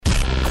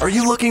Are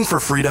you looking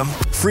for freedom?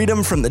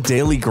 Freedom from the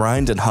daily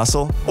grind and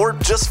hustle? Or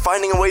just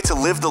finding a way to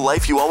live the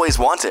life you always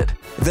wanted?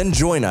 Then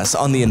join us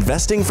on the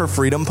Investing for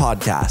Freedom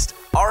podcast.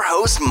 Our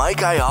host,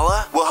 Mike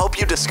Ayala, will help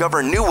you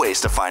discover new ways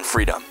to find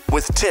freedom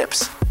with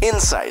tips,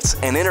 insights,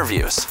 and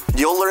interviews.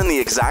 You'll learn the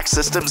exact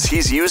systems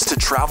he's used to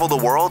travel the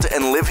world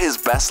and live his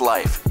best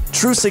life.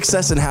 True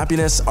success and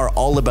happiness are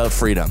all about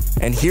freedom.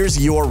 And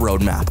here's your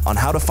roadmap on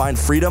how to find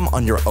freedom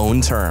on your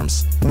own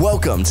terms.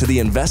 Welcome to the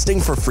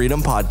Investing for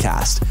Freedom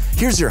podcast.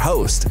 Here's your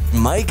host,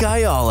 Mike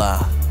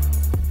Ayala.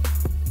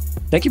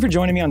 Thank you for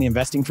joining me on the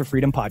Investing for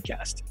Freedom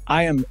podcast.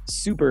 I am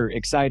super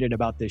excited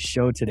about this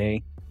show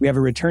today. We have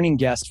a returning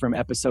guest from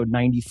episode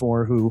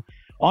 94 who,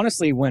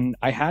 honestly, when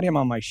I had him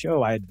on my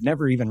show, I had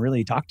never even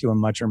really talked to him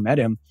much or met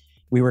him.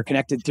 We were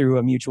connected through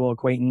a mutual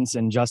acquaintance,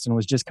 and Justin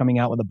was just coming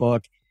out with a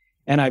book.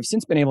 And I've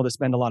since been able to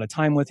spend a lot of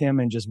time with him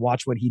and just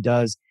watch what he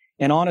does.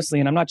 And honestly,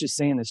 and I'm not just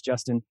saying this,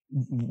 Justin,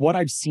 what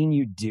I've seen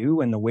you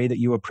do and the way that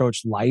you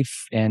approach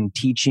life and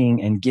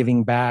teaching and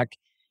giving back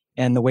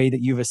and the way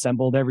that you've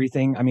assembled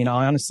everything. I mean,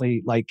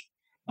 honestly, like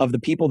of the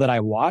people that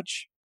I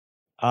watch,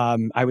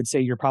 I would say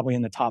you're probably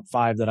in the top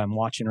 5 that I'm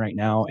watching right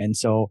now. And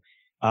so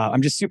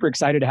I'm just super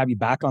excited to have you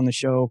back on the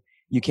show.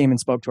 You came and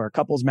spoke to our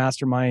couples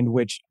mastermind,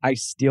 which I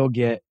still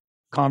get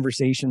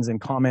conversations and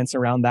comments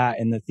around that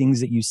and the things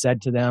that you said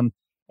to them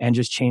and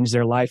just changed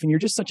their life. And you're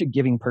just such a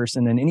giving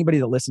person. And anybody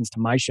that listens to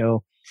my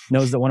show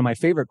knows that one of my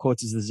favorite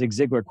quotes is the Zig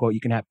Ziglar quote. You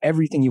can have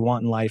everything you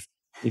want in life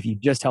if you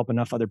just help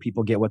enough other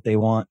people get what they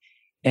want.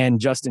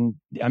 And Justin,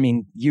 I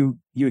mean, you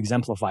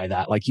exemplify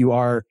that. Like you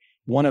are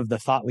one of the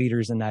thought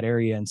leaders in that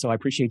area. And so I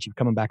appreciate you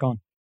coming back on.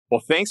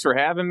 Well, thanks for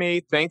having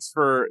me. Thanks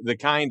for the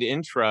kind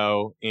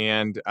intro.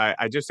 And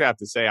I just have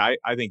to say,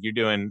 I think you're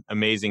doing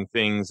amazing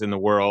things in the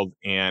world.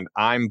 And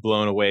I'm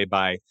blown away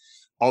by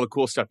all the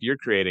cool stuff you're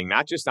creating,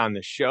 not just on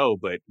the show,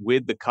 but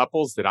with the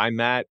couples that I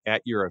met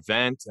at your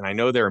event. And I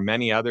know there are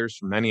many others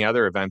from many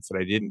other events that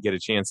I didn't get a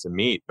chance to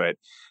meet, but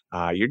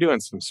you're doing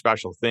some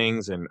special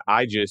things. And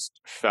I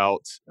just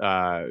felt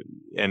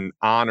an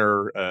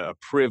honor, a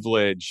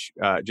privilege,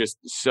 just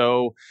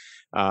so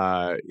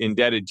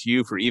indebted to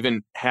you for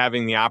even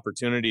having the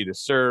opportunity to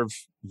serve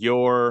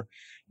your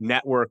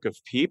network of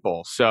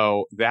people.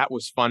 So that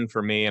was fun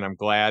for me. And I'm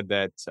glad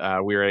that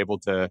we were able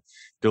to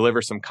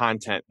deliver some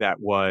content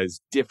that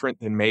was different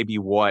than maybe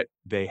what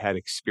they had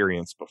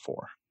experienced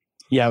before.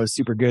 Yeah, it was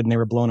super good. And they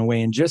were blown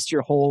away. And just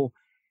your whole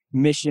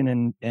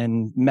mission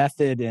and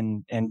method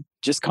and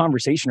just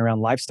conversation around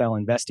lifestyle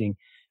investing.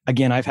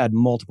 Again, I've had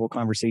multiple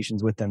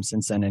conversations with them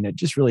since then, and it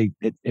just really,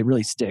 it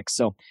really sticks.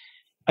 So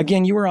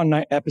again, you were on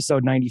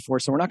episode 94.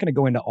 So we're not going to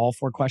go into all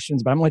 4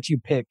 questions, but I'm going to let you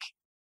pick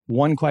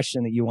one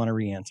question that you want to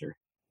re-answer.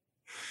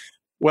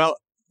 Well,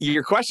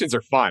 your questions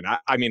are fun.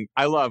 I mean,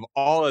 I love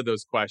all of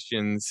those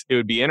questions. It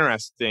would be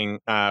interesting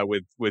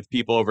with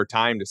people over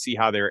time to see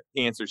how their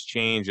answers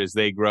change as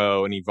they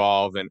grow and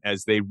evolve and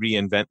as they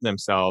reinvent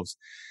themselves.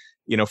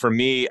 You know, for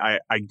me,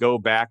 I go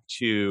back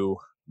to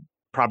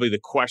probably the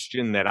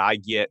question that I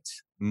get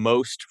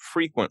most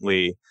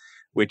frequently,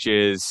 which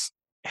is,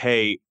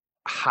 hey,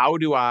 how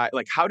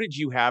did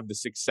you have the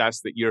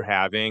success that you're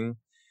having?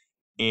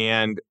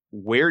 And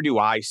where do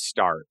I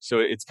start? So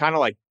it's kind of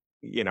like,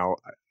 you know,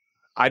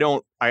 I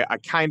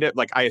kind of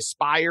like, I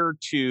aspire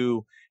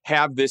to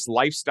have this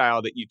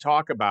lifestyle that you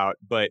talk about,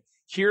 but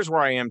here's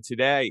where I am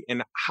today.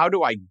 And how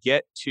do I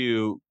get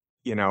to,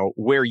 you know,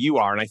 where you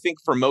are? And I think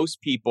for most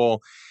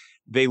people,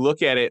 they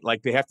look at it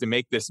like they have to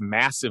make this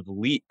massive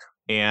leap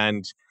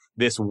and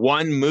this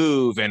one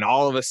move, and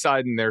all of a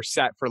sudden they're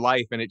set for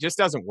life. And it just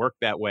doesn't work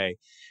that way.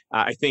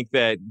 I think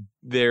that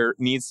there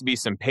needs to be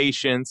some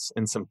patience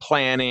and some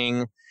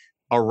planning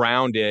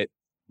around it.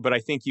 But I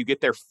think you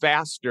get there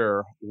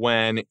faster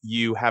when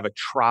you have a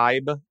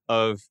tribe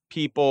of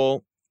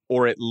people,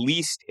 or at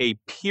least a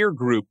peer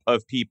group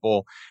of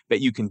people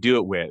that you can do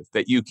it with,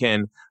 that you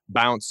can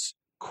bounce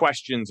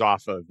questions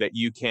off of, that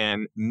you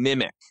can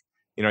mimic.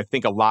 You know, I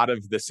think a lot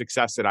of the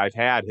success that I've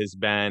had has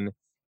been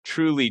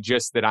truly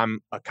just that I'm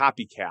a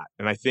copycat.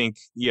 And I think,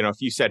 you know,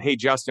 if you said, hey,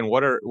 Justin,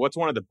 what's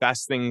one of the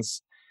best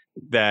things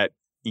that,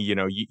 you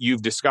know,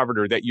 you've discovered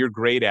or that you're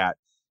great at?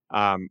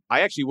 I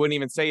actually wouldn't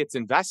even say it's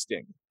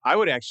investing. I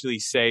would actually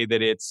say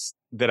that it's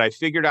that I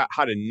figured out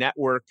how to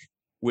network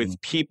with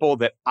people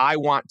that I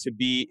want to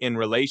be in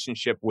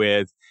relationship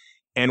with.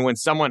 And when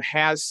someone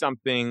has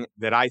something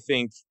that I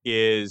think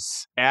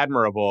is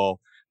admirable,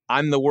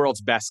 I'm the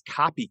world's best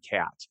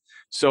copycat.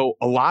 So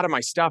a lot of my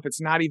stuff, it's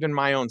not even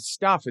my own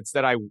stuff. It's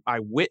that I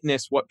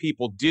witness what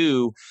people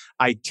do.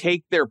 I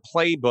take their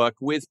playbook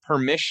with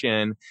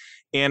permission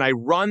and I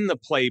run the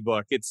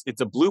playbook. It's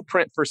a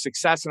blueprint for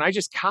success, and I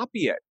just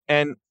copy it.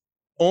 And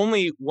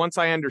only once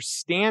I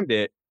understand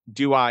it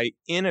do I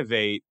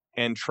innovate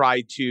and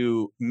try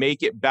to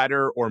make it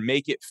better or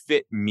make it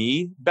fit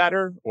me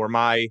better or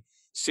my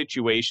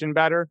situation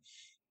better,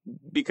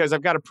 because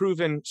I've got a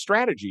proven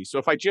strategy. So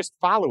if I just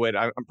follow it,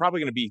 I'm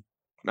probably going to be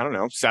I don't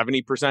know,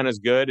 70% as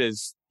good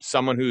as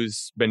someone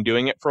who's been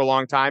doing it for a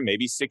long time,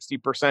 maybe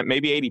 60%,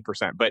 maybe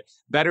 80%, but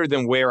better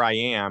than where I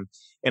am.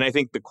 And I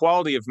think the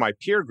quality of my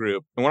peer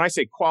group, and when I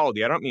say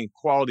quality, I don't mean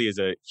quality as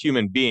a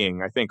human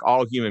being. I think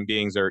all human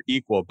beings are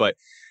equal, but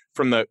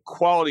from the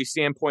quality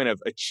standpoint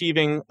of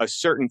achieving a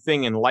certain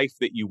thing in life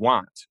that you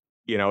want.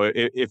 You know,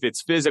 if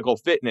it's physical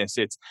fitness,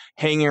 it's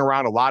hanging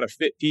around a lot of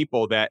fit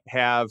people that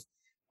have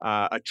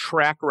a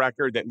track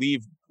record that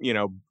leave,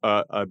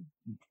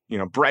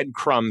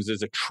 breadcrumbs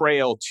as a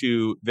trail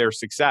to their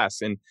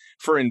success. And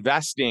for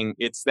investing,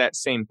 it's that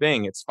same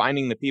thing. It's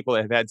finding the people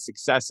that have had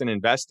success in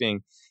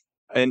investing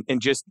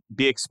and just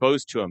be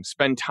exposed to them,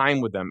 spend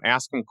time with them,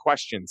 ask them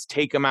questions,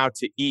 take them out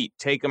to eat,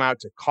 take them out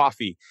to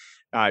coffee,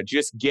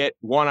 just get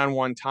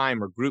one-on-one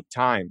time or group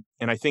time.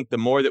 And I think the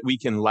more that we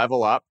can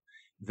level up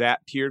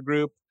that peer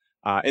group,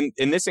 and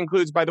this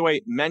includes, by the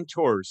way,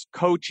 mentors,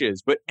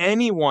 coaches, but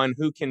anyone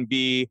who can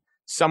be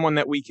someone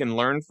that we can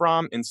learn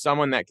from and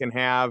someone that can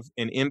have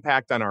an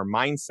impact on our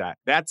mindset.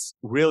 That's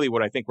really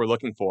what I think we're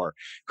looking for.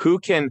 Who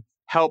can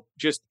help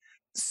just,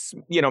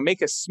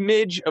 make a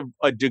smidge of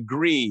a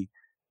degree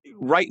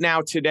right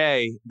now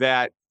today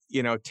that,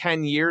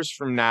 10 years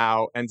from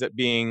now ends up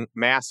being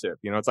massive.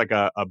 It's like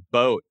a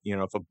boat.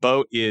 If a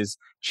boat is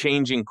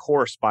changing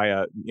course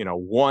by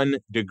 1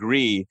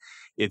 degree,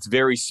 it's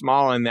very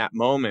small in that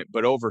moment.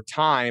 But over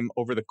time,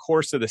 over the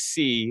course of the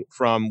sea,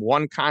 from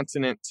one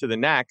continent to the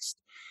next,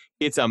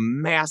 it's a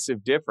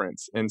massive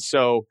difference. And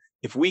so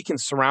if we can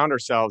surround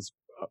ourselves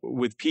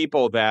with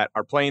people that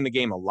are playing the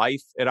game of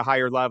life at a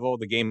higher level,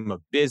 the game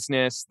of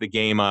business, the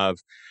game of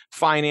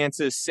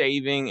finances,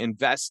 saving,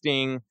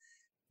 investing,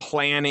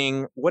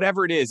 planning,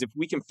 whatever it is, if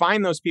we can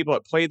find those people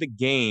that play the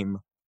game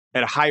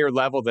at a higher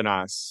level than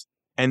us,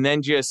 and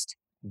then just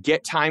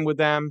get time with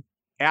them,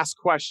 ask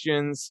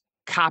questions,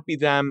 copy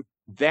them,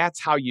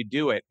 that's how you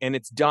do it. And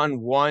it's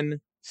done one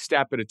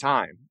step at a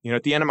time.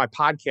 At the end of my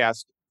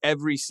podcast,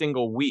 every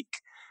single week,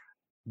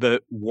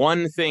 the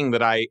one thing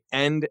that I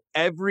end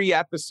every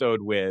episode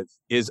with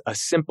is a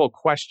simple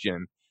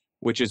question,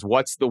 which is,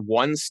 what's the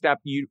one step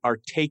you are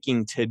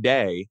taking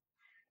today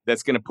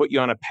that's going to put you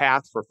on a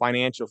path for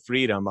financial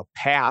freedom, a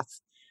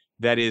path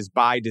that is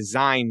by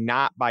design,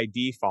 not by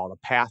default,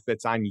 a path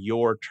that's on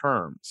your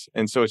terms.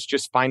 And so it's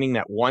just finding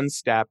that one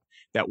step,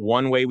 that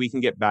one way we can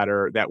get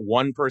better, that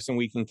one person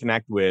we can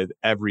connect with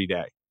every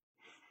day.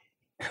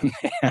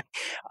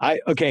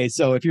 Okay,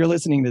 so if you're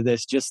listening to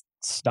this, just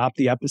stop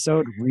the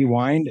episode,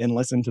 rewind, and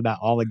listen to that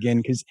all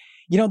again. Because,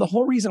 the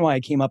whole reason why I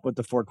came up with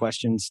the 4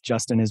 questions,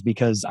 Justin, is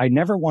because I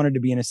never wanted to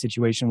be in a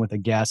situation with a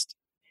guest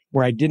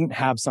where I didn't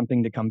have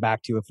something to come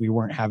back to if we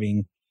weren't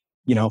having,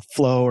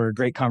 flow or a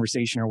great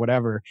conversation or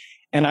whatever.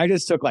 And I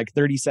just took like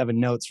 37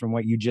 notes from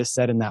what you just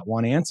said in that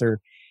one answer.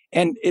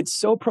 And it's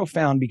so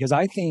profound because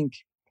I think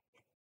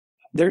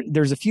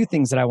there's a few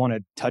things that I want to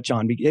touch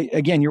on.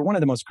 Again, you're one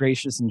of the most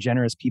gracious and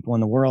generous people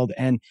in the world.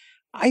 And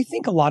I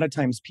think a lot of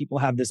times people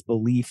have this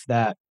belief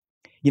that,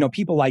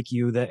 people like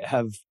you that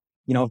have,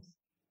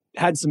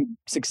 had some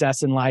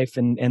success in life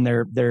and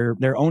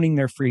they're owning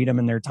their freedom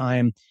and their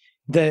time,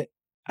 that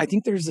I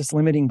think there's this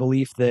limiting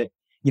belief that,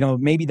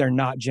 maybe they're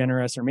not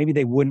generous, or maybe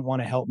they wouldn't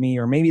want to help me,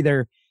 or maybe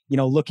they're,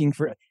 looking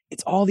for,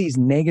 it's all these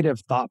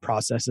negative thought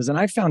processes. And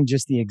I found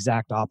just the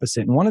exact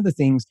opposite. And one of the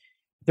things,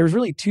 there's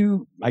really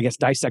 2, I guess,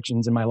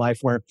 dissections in my life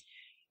where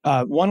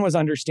one was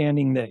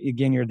understanding that,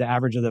 again, you're the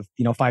average of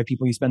the 5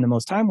 people you spend the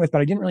most time with,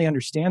 but I didn't really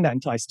understand that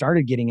until I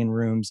started getting in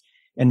rooms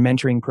and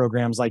mentoring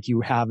programs like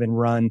you have and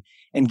run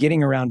and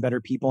getting around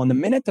better people. And the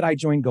minute that I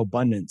joined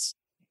GoBundance,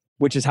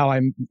 which is how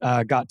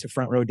I got to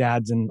Front Row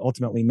Dads and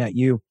ultimately met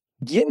you,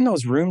 get in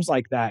those rooms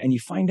like that and you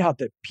find out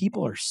that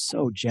people are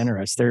so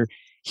generous.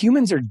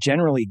 Humans are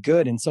generally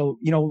good. And so,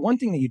 one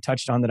thing that you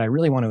touched on that I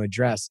really want to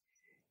address,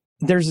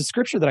 there's a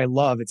scripture that I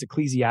love. It's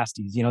Ecclesiastes.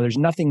 There's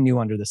nothing new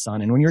under the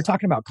sun. And when you're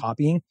talking about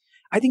copying,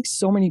 I think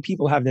so many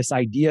people have this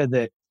idea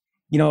that,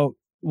 well,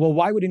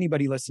 why would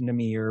anybody listen to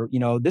me? Or,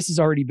 this has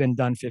already been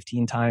done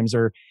 15 times,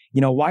 or,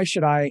 why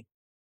should I,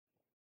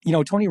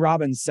 Tony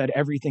Robbins said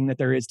everything that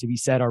there is to be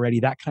said already,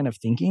 that kind of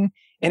thinking.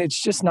 And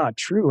it's just not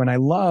true. And I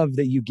love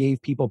that you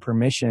gave people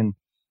permission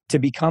to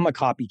become a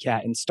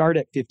copycat and start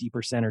at 50%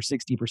 or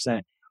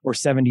 60% or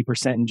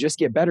 70% and just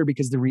get better.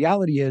 Because the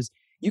reality is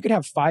you could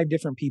have 5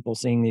 different people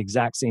saying the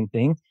exact same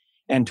thing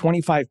and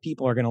 25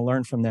 people are going to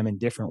learn from them in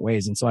different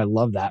ways. And so I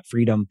love that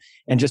freedom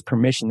and just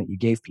permission that you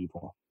gave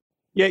people.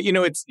 Yeah,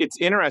 it's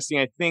interesting.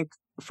 I think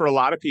for a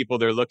lot of people,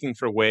 they're looking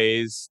for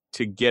ways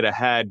to get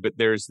ahead, but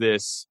there's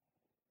this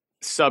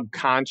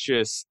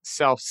subconscious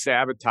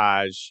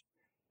self-sabotage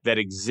that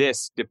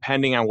exists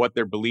depending on what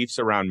their beliefs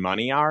around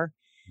money are.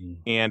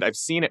 And I've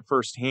seen it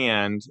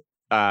firsthand.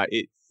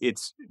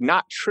 It's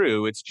not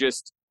true. It's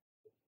just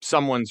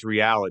someone's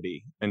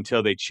reality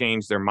until they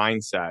change their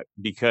mindset.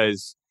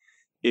 Because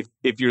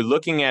if you're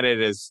looking at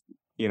it as,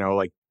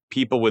 like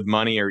people with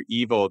money are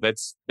evil,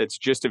 that's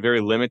just a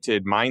very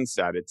limited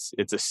mindset.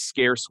 It's a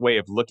scarce way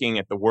of looking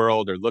at the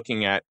world or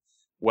looking at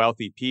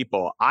wealthy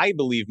people. I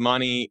believe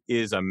money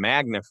is a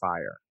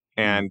magnifier.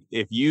 And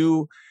if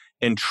you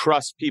and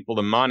trust people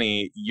to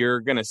money,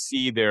 you're going to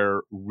see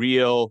their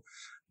real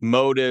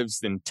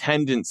motives and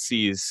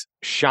tendencies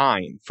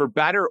shine, for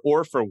better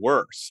or for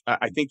worse.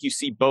 I think you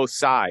see both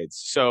sides.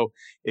 So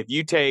if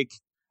you take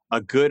a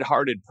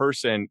good-hearted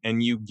person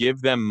and you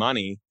give them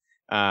money,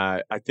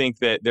 I think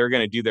that they're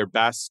going to do their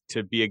best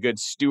to be a good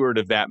steward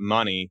of that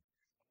money.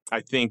 I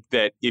think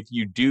that if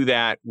you do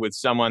that with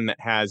someone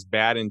that has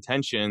bad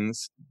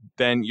intentions,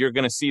 then you're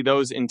going to see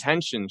those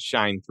intentions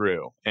shine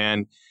through.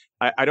 And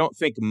I don't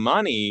think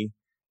money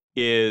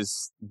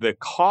is the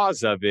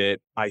cause of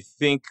it. I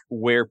think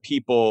where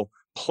people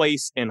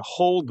place and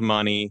hold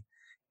money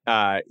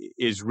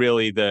is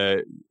really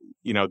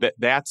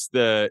that's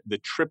the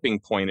tripping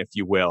point, if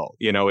you will.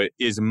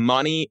 Is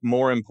money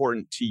more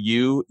important to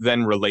you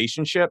than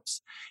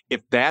relationships?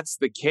 If that's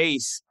the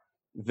case,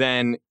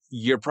 then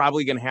you're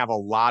probably going to have a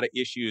lot of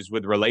issues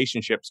with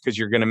relationships, because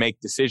you're going to make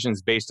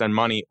decisions based on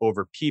money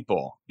over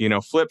people.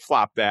 Flip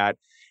flop that.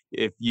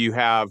 If you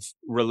have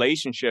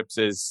relationships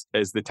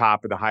as the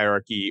top of the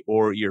hierarchy,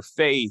 or your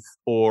faith,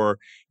 or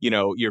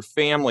your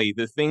family,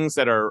 the things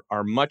that are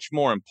much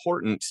more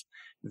important,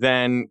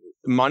 then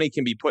money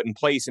can be put in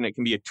place and it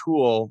can be a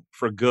tool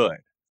for good.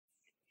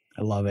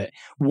 I love it.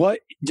 What,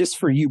 just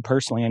for you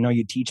personally, I know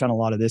you teach on a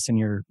lot of this in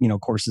your,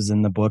 courses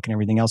in the book and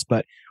everything else,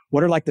 but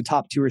what are like the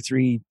top 2 or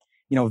 3,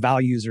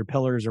 values or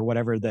pillars or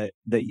whatever that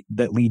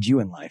lead you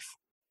in life?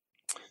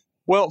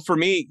 Well, for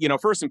me,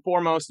 first and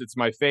foremost, it's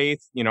my faith.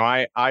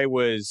 I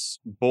was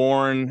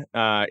born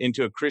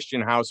into a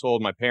Christian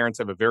household. My parents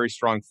have a very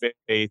strong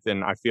faith,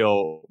 and I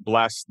feel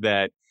blessed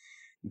that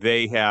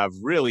they have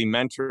really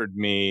mentored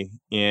me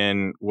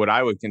in what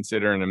I would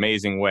consider an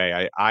amazing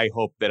way. I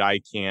hope that I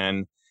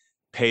can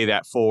pay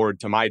that forward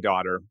to my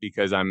daughter,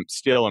 because I'm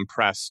still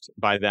impressed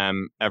by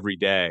them every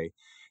day.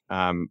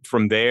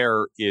 From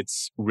there,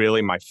 it's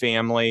really my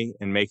family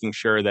and making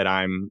sure that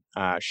I'm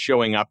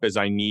showing up as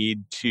I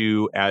need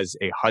to as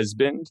a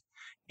husband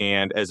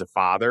and as a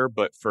father.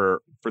 But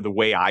for the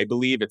way I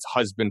believe, it's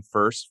husband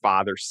first,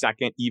 father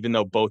second, even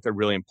though both are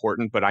really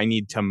important. But I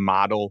need to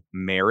model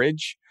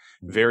marriage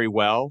very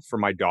well for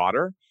my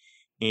daughter.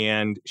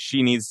 And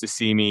she needs to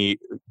see me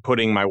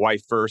putting my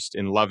wife first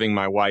and loving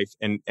my wife.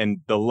 And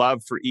the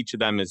love for each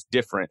of them is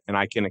different. And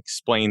I can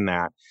explain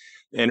that.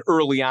 And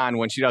early on,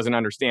 when she doesn't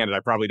understand it,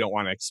 I probably don't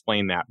want to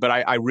explain that. But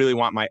I really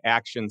want my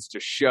actions to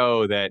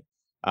show that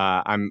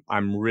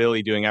I'm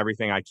really doing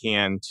everything I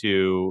can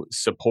to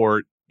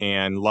support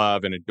and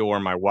love and adore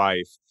my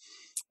wife.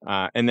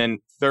 And then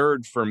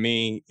third, for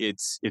me,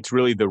 it's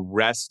really the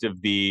rest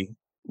of the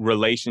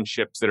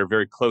relationships that are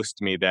very close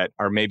to me, that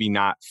are maybe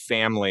not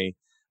family,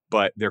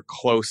 but they're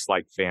close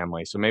like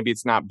family. So maybe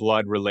it's not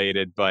blood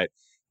related, but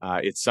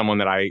it's someone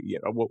that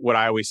what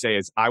I always say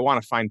is I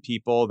want to find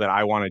people that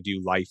I want to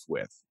do life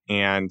with,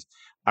 and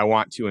I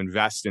want to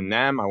invest in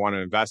them. I want to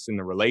invest in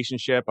the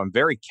relationship. I'm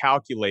very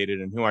calculated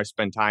in who I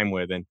spend time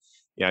with. And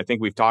I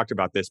think we've talked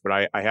about this, but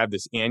I have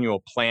this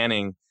annual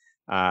planning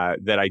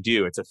that I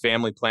do. It's a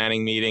family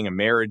planning meeting, a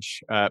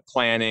marriage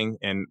planning.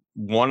 And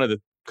one of the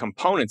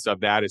components of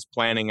that is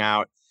planning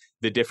out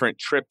the different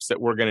trips that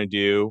we're going to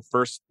do,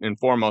 first and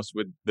foremost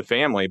with the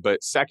family,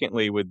 but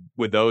secondly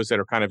with those that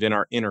are kind of in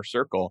our inner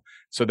circle,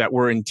 so that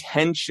we're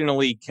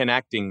intentionally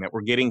connecting, that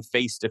we're getting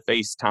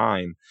face-to-face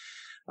time.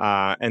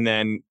 And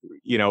then,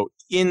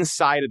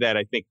 inside of that,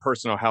 I think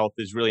personal health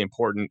is really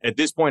important. At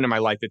this point in my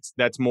life,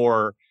 that's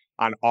more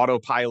on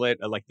autopilot.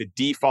 Like the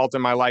default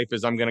in my life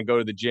is I'm going to go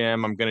to the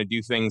gym. I'm going to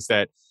do things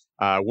that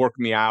work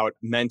me out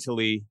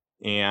mentally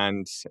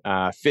and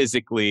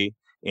physically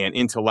and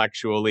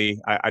intellectually.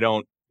 I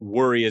don't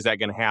worry, is that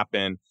going to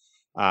happen?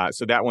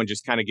 So that one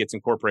just kind of gets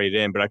incorporated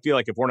in. But I feel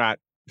like if we're not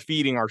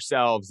feeding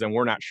ourselves, then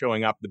we're not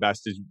showing up the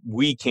best as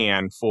we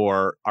can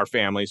for our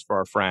families, for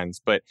our friends.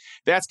 But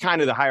that's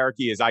kind of the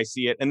hierarchy as I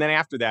see it. And then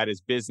after that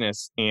is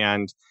business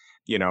and,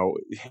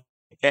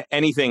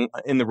 anything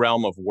in the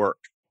realm of work.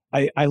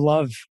 I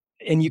love,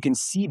 and you can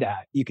see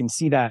that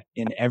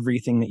in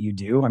everything that you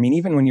do. I mean,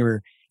 even when you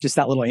were just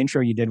that little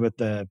intro you did with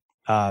the,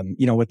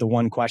 with the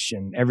one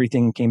question,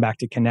 everything came back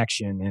to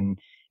connection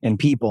and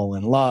people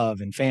and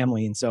love and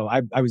family. And so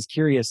I was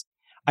curious.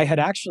 I had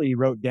actually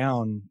wrote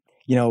down,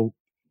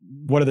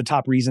 what are the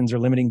top reasons or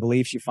limiting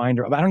beliefs you find?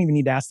 Or I don't even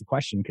need to ask the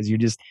question, because you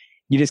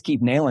just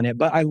keep nailing it.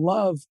 But I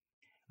love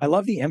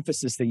the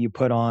emphasis that you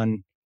put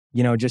on,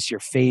 just your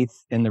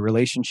faith and the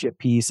relationship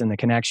piece and the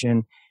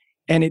connection.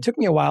 And it took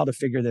me a while to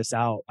figure this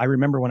out. I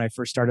remember when I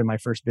first started my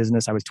first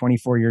business, I was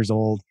 24 years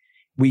old.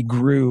 We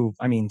grew,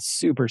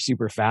 super,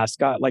 super fast.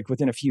 Got like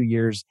within a few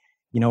years,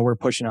 we're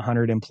pushing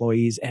 100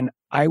 employees. And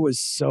I was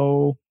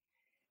so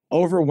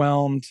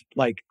overwhelmed,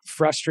 like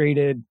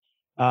frustrated,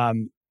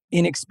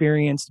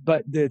 inexperienced.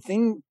 But the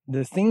thing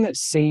that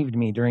saved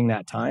me during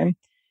that time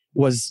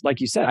was,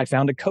 like you said, I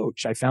found a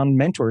coach, I found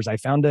mentors, I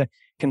found a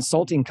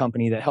consulting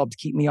company that helped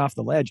keep me off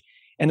the ledge.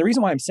 And the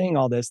reason why I'm saying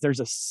all this, there's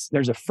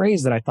a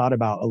phrase that I thought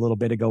about a little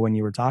bit ago when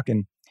you were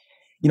talking.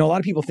 A lot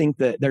of people think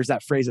that there's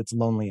that phrase, it's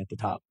lonely at the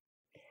top.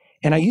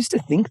 And I used to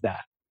think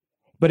that.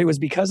 But it was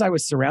because I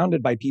was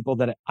surrounded by people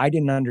that I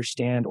didn't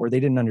understand, or they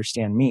didn't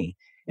understand me.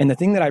 And the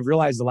thing that I've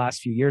realized the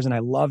last few years, and I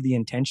love the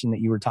intention that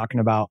you were talking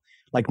about,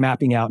 like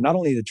mapping out not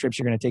only the trips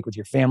you're going to take with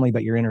your family,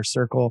 but your inner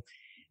circle.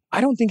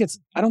 I don't think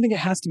it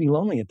has to be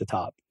lonely at the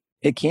top.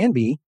 It can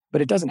be,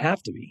 but it doesn't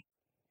have to be.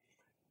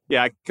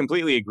 Yeah, I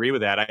completely agree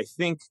with that. I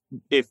think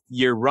if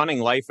you're running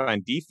life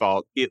on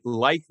default, it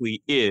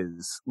likely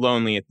is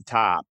lonely at the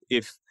top.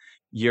 If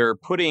you're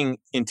putting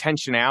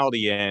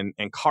intentionality in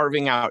and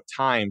carving out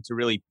time to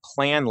really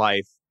plan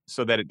life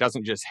so that it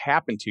doesn't just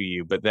happen to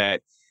you, but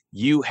that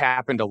you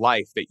happen to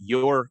life, that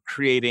you're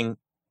creating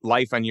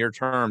life on your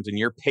terms and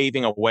you're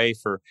paving a way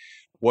for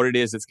what it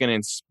is that's going to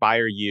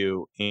inspire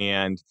you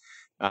and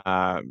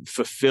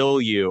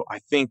fulfill you. I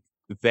think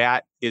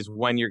that is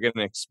when you're going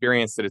to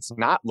experience that it's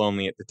not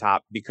lonely at the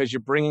top because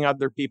you're bringing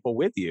other people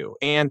with you.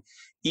 And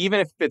even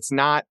if it's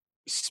not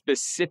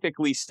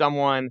specifically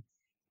someone,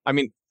 I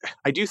mean,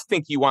 I do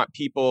think you want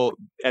people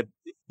at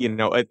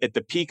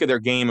the peak of their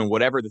game and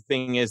whatever the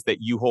thing is that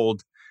you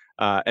hold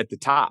at the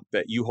top,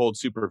 that you hold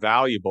super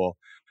valuable.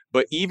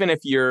 But even if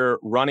you're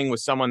running with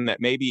someone that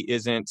maybe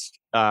isn't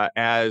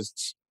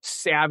as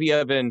savvy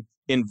of an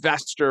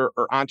investor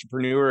or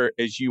entrepreneur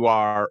as you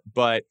are,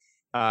 but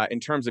in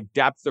terms of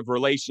depth of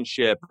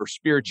relationship or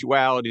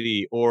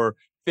spirituality or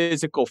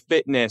physical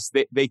fitness,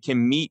 they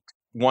can meet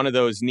one of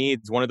those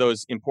needs, one of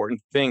those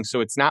important things. So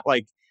it's not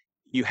like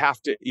you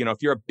have to, if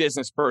you're a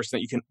business person,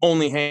 that you can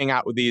only hang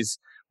out with these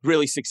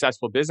really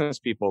successful business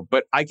people.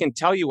 But I can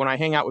tell you, when I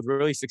hang out with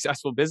really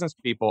successful business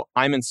people,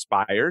 I'm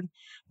inspired,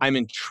 I'm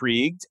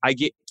intrigued, I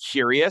get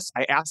curious,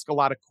 I ask a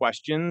lot of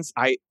questions.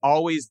 I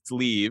always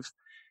leave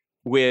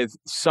with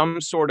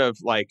some sort of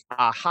like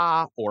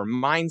aha or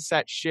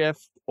mindset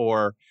shift,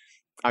 or,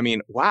 I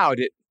mean, wow,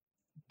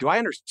 do I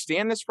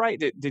understand this right?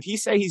 Did he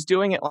say he's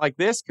doing it like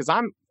this? Because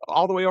I'm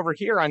all the way over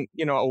here on,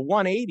 a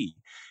 180.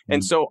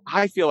 And so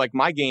I feel like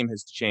my game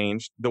has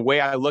changed. The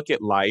way I look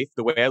at life,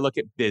 the way I look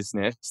at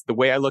business, the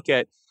way I look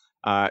at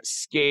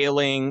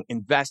scaling,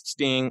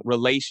 investing,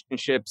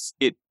 relationships,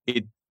 it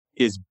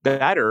is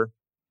better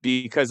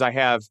because I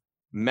have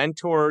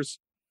mentors,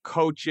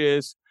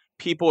 coaches,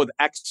 people with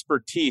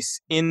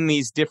expertise in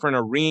these different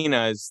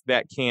arenas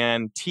that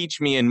can teach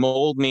me and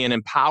mold me and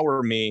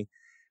empower me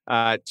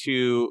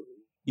to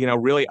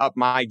really up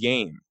my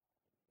game.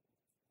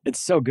 It's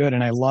so good.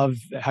 And I love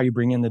how you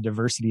bring in the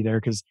diversity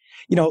there. Cause,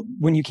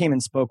 when you came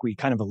and spoke, we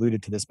kind of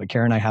alluded to this, but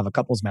Kara and I have a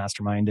couples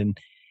mastermind, and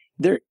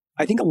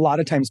I think a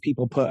lot of times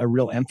people put a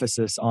real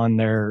emphasis on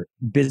their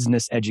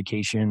business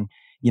education,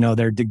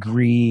 their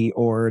degree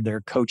or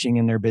their coaching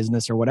in their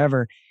business or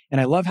whatever. And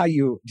I love how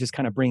you just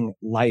kind of bring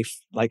life,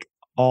 like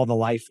all the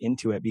life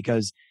into it,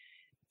 because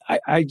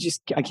I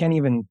can't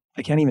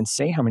even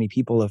say how many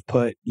people have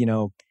put,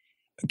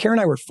 Kara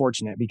and I were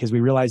fortunate because we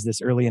realized this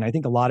early. And I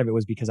think a lot of it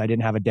was because I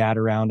didn't have a dad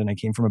around and I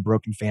came from a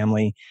broken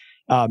family.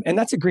 And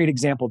that's a great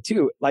example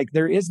too. Like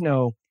there is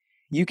no,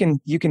 you can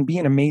be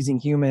an amazing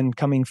human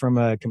coming from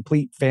a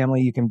complete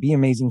family. You can be an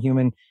amazing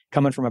human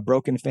coming from a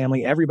broken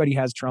family. Everybody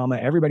has trauma.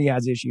 Everybody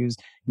has issues.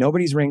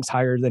 Nobody's ranks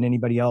higher than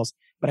anybody else.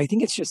 But I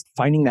think it's just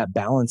finding that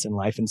balance in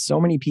life. And so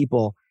many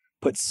people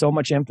put so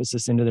much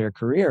emphasis into their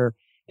career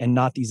and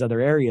not these other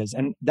areas.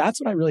 And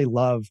that's what I really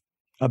love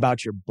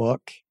about your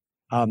book,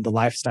 The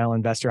Lifestyle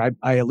Investor.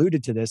 I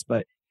alluded to this,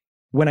 but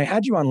when I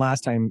had you on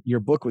last time, your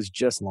book was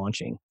just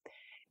launching.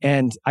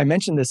 And I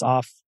mentioned this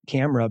off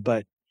camera,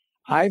 but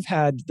I've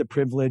had the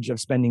privilege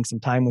of spending some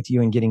time with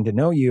you and getting to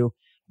know you,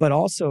 but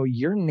also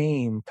your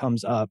name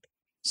comes up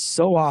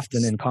so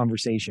often in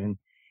conversation.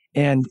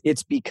 And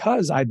it's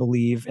because I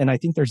believe, and I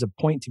think there's a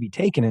point to be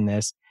taken in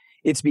this,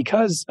 it's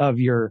because of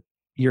your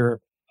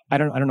I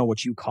don't know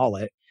what you call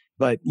it,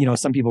 but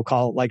some people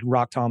call it, like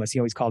Rock Thomas, he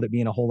always called it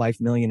being a whole life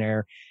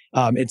millionaire.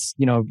 It's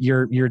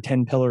your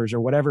 10 pillars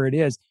or whatever it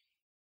is.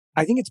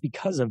 I think it's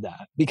because of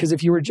that. Because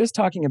if you were just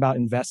talking about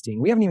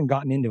investing, we haven't even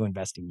gotten into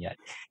investing yet.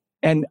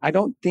 And I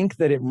don't think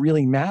that it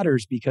really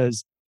matters,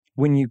 because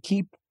when you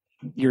keep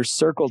your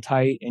circle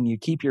tight and you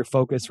keep your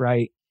focus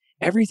right,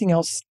 everything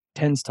else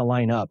tends to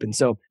line up. And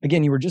so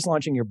again, you were just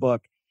launching your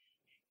book.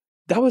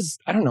 That was,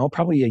 I don't know,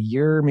 probably a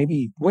year,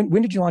 maybe.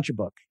 When did you launch your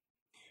book?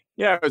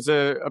 Yeah, it was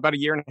about a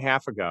year and a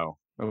half ago,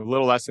 a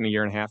little less than a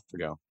year and a half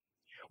ago.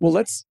 Well,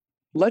 let's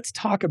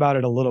talk about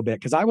it a little bit,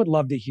 because I would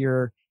love to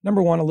hear,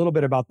 number one, a little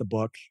bit about the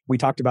book. We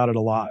talked about it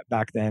a lot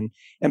back then.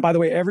 And by the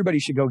way, everybody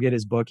should go get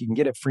his book. You can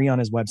get it free on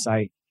his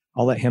website.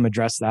 I'll let him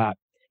address that.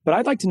 But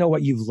I'd like to know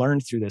what you've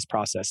learned through this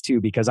process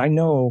too, because I don't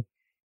know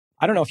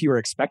if you were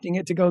expecting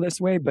it to go this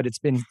way, but it's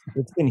been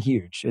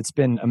huge. It's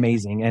been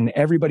amazing. And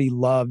everybody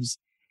loves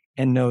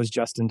and knows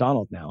Justin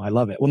Donald now. I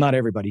love it. Well, not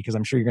everybody, because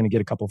I'm sure you're going to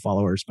get a couple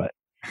followers, but.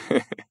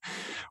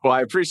 Well,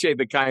 I appreciate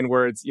the kind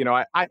words.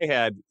 I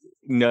had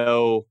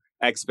no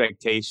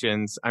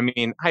expectations. I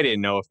mean, I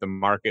didn't know if the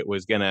market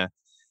was going to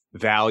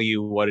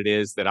value what it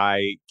is that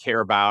I care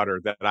about or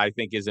that I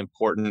think is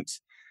important.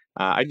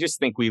 I just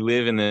think we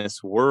live in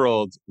this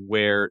world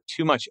where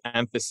too much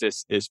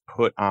emphasis is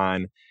put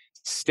on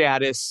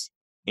status,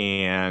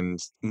 and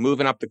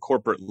moving up the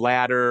corporate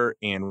ladder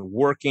and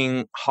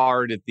working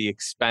hard at the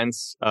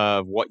expense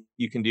of what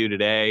you can do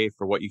today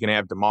for what you can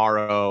have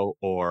tomorrow,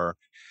 or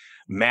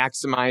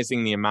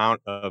maximizing the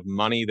amount of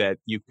money that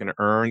you can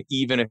earn,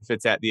 even if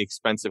it's at the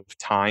expense of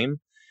time.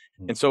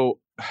 And so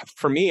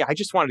for me, I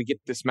just wanted to get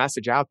this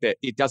message out that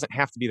it doesn't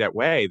have to be that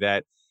way,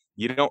 that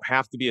you don't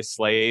have to be a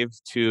slave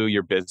to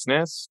your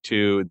business,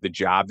 to the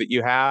job that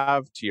you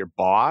have, to your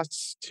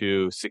boss,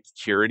 to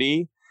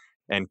security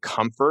and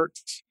comfort,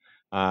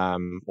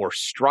 or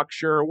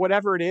structure, or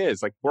whatever it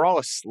is. Like, we're all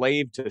a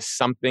slave to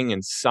something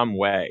in some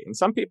way. And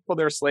some people,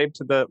 they're a slave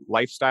to the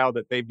lifestyle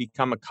that they've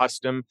become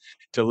accustomed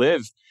to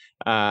live.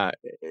 And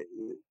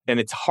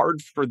it's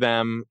hard for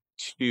them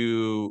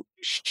to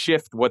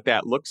shift what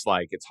that looks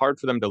like. It's hard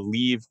for them to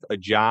leave a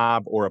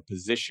job or a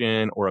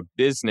position or a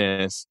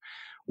business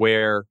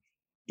where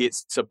it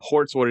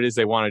supports what it is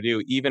they want to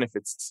do, even if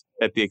it's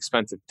at the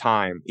expense of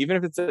time, even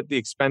if it's at the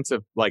expense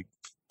of like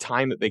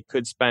time that they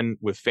could spend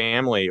with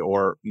family,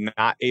 or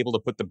not able to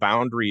put the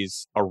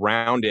boundaries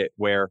around it,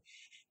 where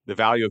the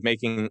value of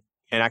making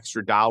an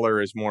extra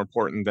dollar is more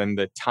important than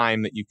the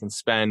time that you can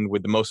spend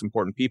with the most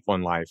important people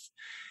in life.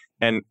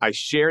 And I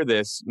share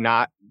this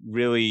not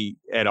really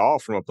at all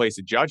from a place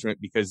of judgment,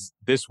 because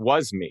this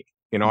was me.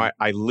 You know,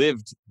 I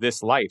lived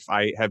this life.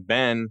 I have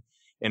been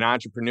an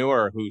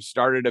entrepreneur who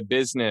started a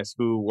business,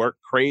 who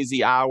worked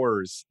crazy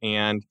hours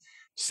and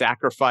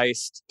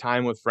sacrificed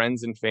time with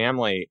friends and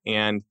family.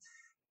 And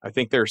I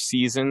think there are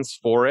seasons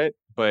for it,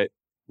 but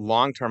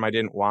long term, I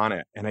didn't want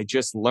it. And I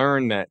just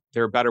learned that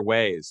there are better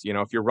ways. You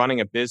know, if you're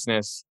running a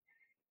business,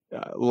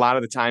 a lot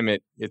of the time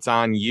it's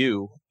on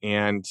you.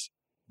 And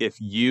if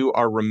you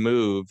are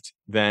removed,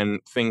 then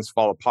things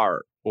fall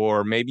apart.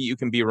 Or maybe you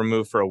can be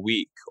removed for a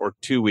week or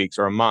 2 weeks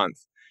or a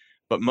month.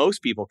 But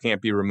most people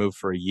can't be removed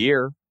for a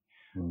year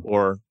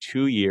or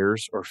 2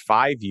 years or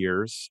 5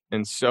 years.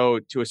 And so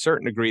to a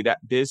certain degree,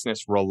 that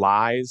business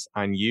relies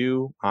on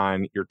you,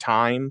 on your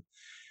time.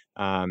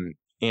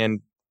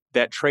 And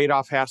that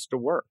trade-off has to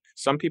work.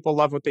 Some people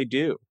love what they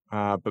do,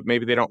 but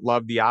maybe they don't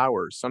love the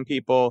hours. Some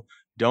people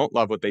don't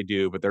love what they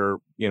do, but they're,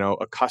 you know,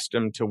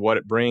 accustomed to what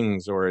it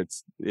brings, or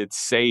it's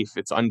safe,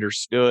 it's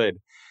understood.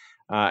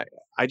 I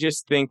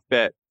just think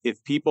that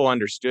if people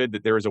understood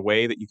that there was a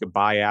way that you could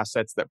buy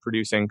assets that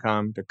produce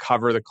income to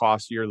cover the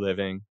cost of your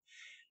living,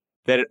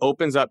 that it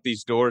opens up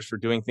these doors for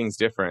doing things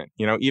different.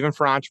 You know, even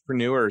for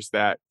entrepreneurs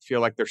that feel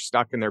like they're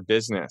stuck in their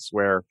business,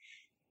 where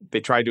they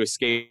tried to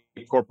escape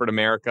corporate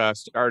America,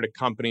 start a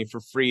company for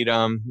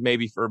freedom,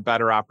 maybe for a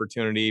better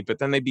opportunity, but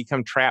then they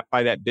become trapped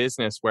by that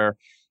business where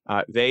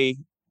they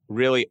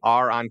really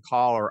are on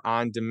call or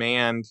on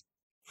demand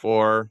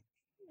for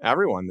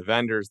everyone, the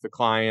vendors, the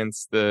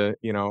clients, the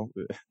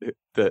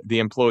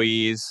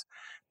employees,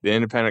 the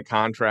independent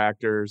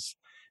contractors.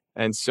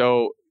 And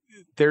so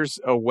there's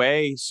a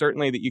way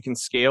certainly that you can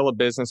scale a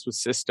business with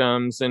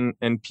systems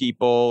and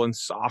people and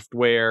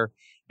software.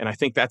 And I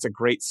think that's a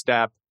great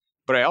step.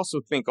 But I also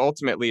think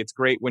ultimately it's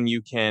great when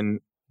you can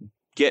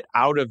get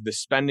out of the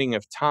spending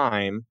of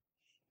time,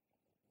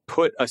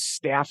 put a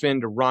staff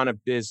in to run a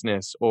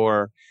business,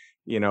 or,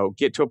 you know,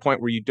 get to a point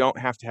where you don't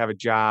have to have a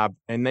job,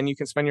 and then you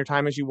can spend your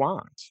time as you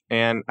want.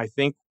 And I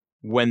think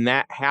when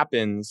that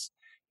happens,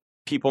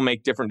 people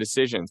make different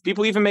decisions.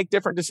 People even make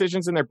different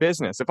decisions in their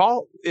business.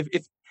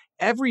 If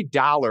every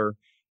dollar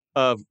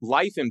of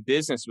life and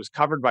business was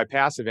covered by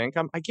passive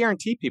income, I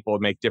guarantee people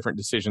would make different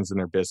decisions in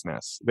their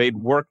business. They'd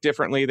work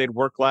differently. They'd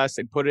work less.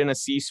 They'd put in a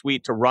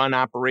C-suite to run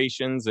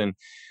operations, and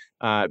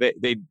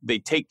they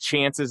take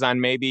chances on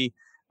maybe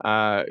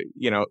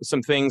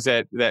some things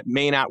that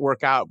may not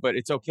work out, but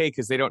it's okay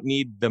because they don't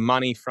need the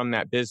money from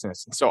that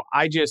business. And so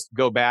I just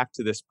go back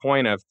to this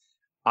point of,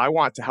 I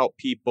want to help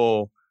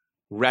people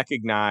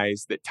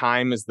recognize that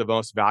time is the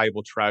most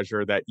valuable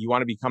treasure, that you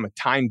want to become a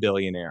time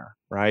billionaire,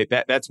 right?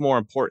 That's more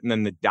important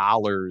than the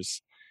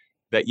dollars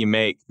that you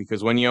make,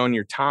 because when you own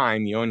your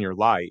time, you own your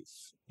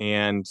life.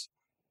 And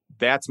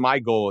that's my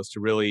goal, is to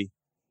really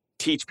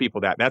teach people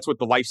that. That's what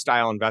the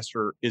Lifestyle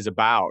Investor is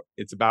about.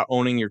 It's about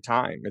owning your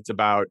time. It's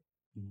about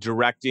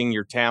directing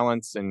your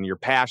talents and your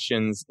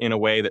passions in a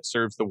way that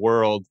serves the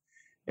world,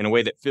 in a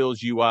way that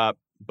fills you up,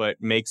 but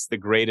makes the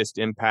greatest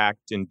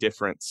impact and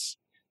difference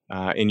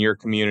in your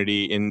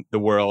community, in the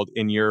world,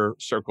 in your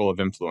circle of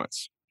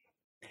influence.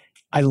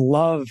 I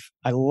love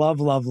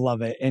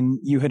it. And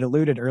you had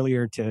alluded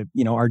earlier to,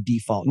 our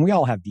default, and we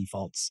all have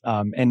defaults.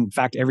 And in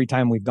fact, every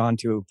time we've gone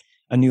to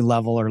a new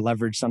level or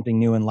leveraged something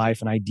new in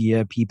life, an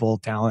idea, people,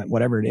 talent,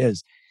 whatever it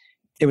is,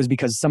 it was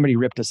because somebody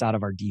ripped us out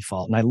of our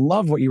default. And I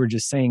love what you were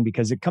just saying,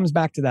 because it comes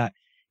back to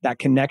that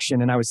connection.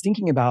 And I was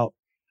thinking about,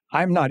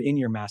 I'm not in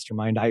your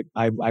mastermind.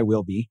 I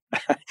will be.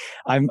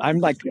 I'm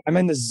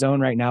in this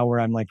zone right now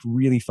where I'm like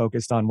really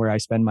focused on where I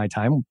spend my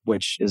time,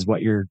 which is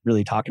what you're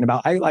really talking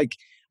about.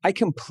 I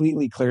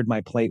completely cleared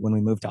my plate when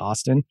we moved to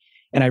Austin,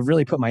 and I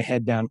really put my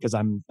head down because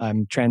I'm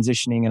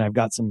transitioning, and I've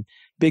got some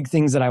big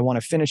things that I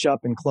want to finish up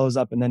and close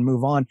up and then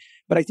move on.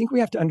 But I think we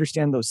have to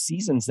understand those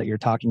seasons that you're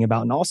talking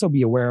about, and also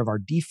be aware of our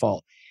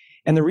default.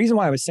 And the reason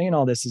why I was saying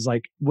all this is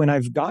like when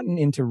I've gotten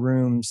into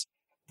rooms,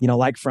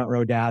 like Front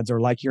Row Dads or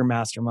like your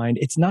mastermind,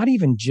 it's not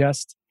even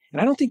just,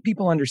 and I don't think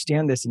people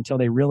understand this until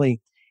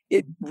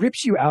it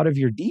rips you out of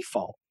your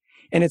default.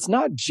 And it's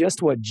not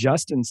just what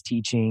Justin's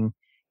teaching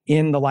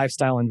in the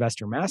Lifestyle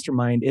Investor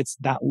Mastermind. It's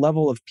that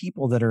level of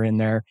people that are in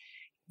there.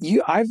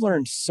 I've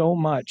learned so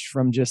much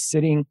from just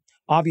sitting,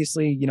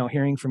 obviously,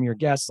 hearing from your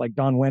guests like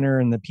Don Winter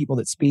and the people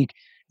that speak,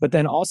 but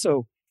then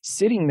also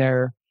sitting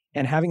there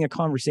and having a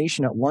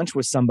conversation at lunch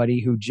with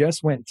somebody who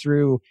just went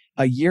through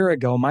a year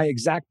ago my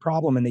exact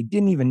problem and they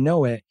didn't even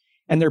know it.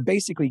 And they're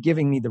basically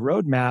giving me the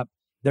roadmap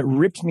that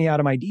ripped me out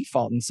of my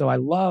default. And so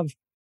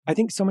I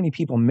think so many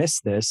people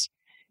miss this.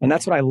 And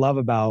that's what I love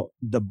about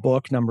the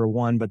book, number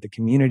one, but the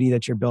community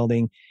that you're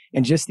building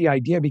and just the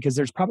idea, because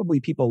there's probably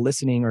people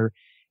listening or,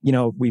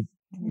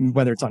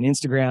 whether it's on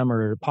Instagram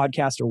or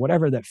podcast or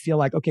whatever, that feel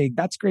like, okay,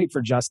 that's great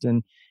for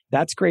Justin.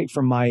 That's great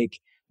for Mike,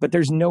 but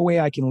there's no way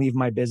I can leave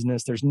my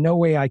business. There's no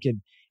way I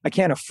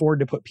can't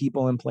afford to put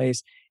people in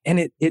place.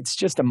 And it's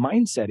just a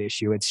mindset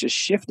issue. It's just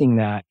shifting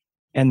that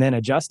and then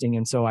adjusting.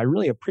 And so I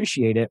really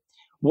appreciate it.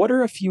 What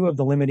are a few of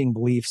the limiting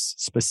beliefs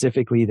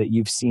specifically that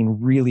you've seen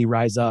really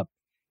rise up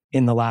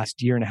in the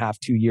last year and a half,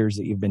 2 years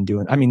that you've been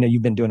doing? I mean,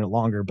 you've been doing it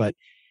longer, but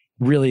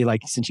really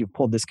like since you've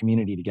pulled this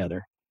community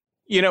together.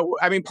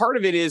 Part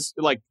of it is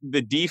like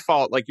the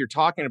default, like you're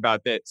talking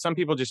about, that some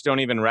people just don't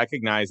even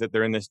recognize that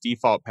they're in this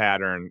default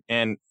pattern.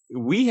 And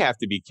we have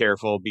to be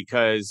careful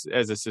because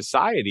as a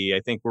society, I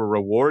think we're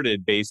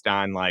rewarded based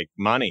on like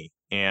money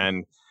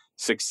and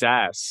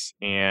success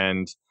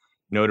and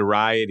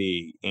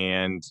notoriety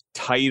and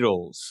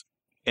titles.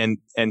 And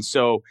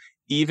so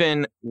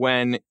even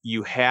when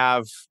you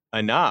have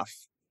enough,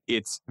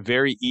 it's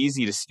very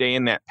easy to stay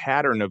in that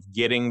pattern of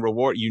getting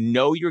reward.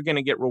 You're going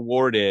to get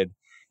rewarded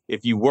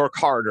if you work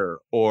harder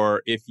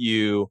or if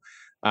you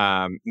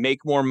make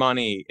more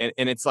money.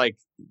 And it's like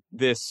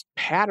this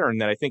pattern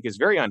that I think is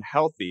very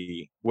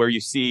unhealthy, where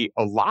you see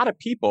a lot of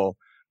people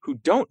who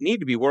don't need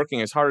to be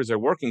working as hard as they're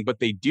working, but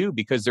they do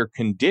because they're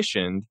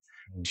conditioned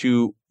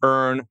to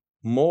earn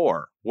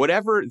more.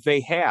 Whatever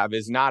they have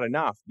is not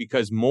enough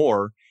because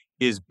more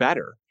is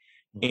better.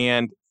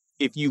 And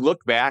if you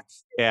look back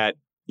at,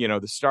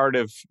 the start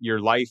of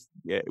your life,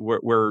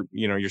 where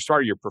your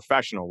start of your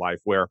professional life,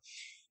 where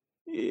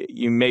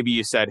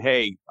you said,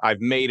 hey,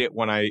 I've made it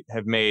when I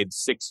have made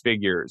 6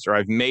 figures, or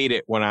I've made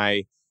it when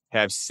I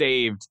have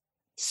saved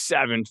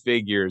 7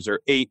 figures or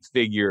 8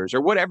 figures,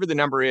 or whatever the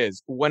number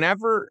is.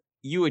 Whenever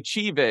you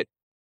achieve it,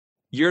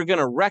 you're going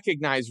to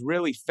recognize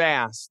really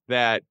fast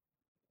that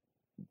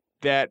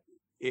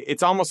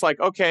it's almost like,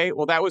 okay,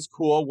 well, that was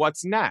cool.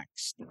 What's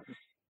next?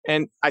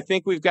 And I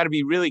think we've got to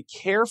be really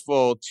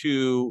careful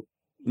to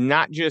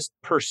not just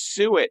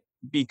pursue it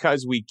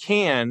because we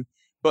can,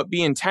 but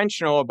be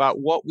intentional about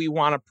what we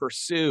want to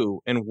pursue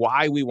and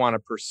why we want to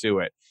pursue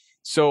it.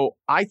 So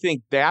I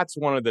think that's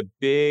one of the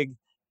big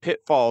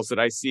pitfalls that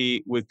I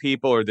see with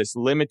people, or this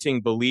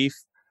limiting belief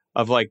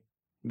of like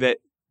that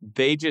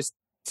they just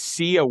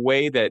see a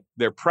way that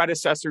their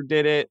predecessor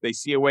did it. They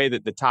see a way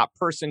that the top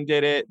person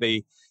did it.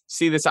 They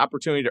see this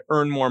opportunity to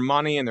earn more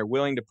money and they're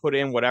willing to put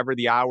in whatever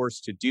the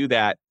hours to do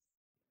that.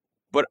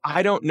 But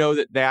I don't know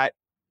that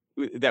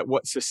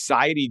what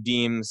society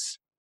deems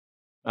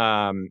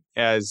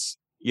as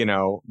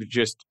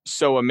just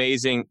so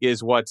amazing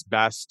is what's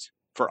best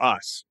for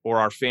us or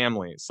our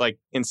families. Like,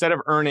 instead of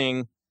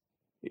earning,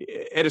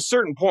 at a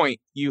certain point,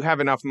 you have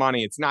enough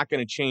money, it's not going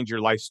to change your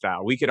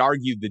lifestyle. We could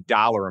argue the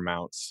dollar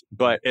amounts,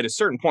 but at a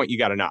certain point, you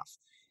got enough.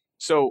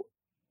 So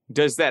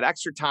does that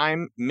extra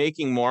time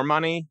making more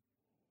money,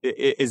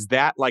 is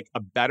that like a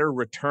better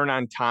return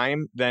on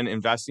time than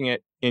investing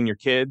it in your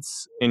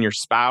kids, in your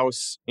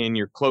spouse, in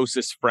your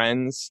closest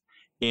friends,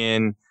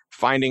 in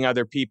finding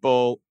other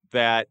people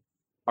that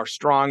are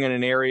strong in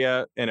an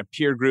area and a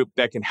peer group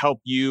that can help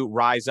you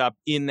rise up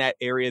in that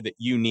area that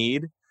you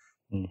need?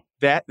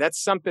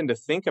 That's something to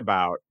think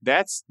about.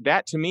 That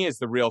to me is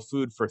the real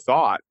food for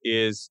thought,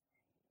 is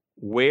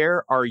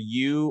where are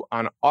you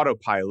on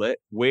autopilot?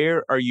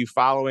 Where are you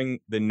following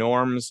the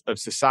norms of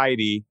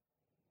society?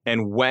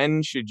 And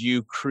when should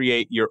you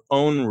create your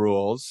own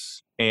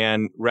rules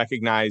and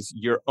recognize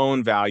your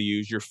own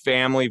values, your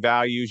family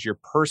values, your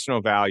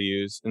personal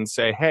values, and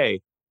say,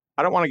 hey,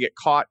 I don't want to get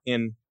caught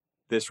in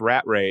this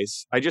rat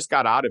race. I just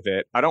got out of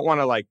it. I don't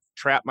want to like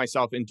trap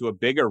myself into a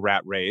bigger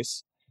rat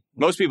race.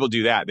 Most people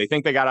do that. They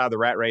think they got out of the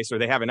rat race, or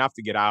they have enough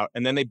to get out.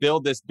 And then they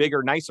build this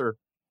bigger, nicer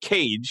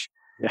cage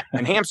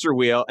and hamster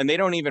wheel, and they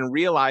don't even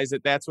realize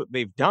that that's what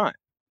they've done.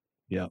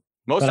 Yeah.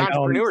 Most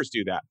entrepreneurs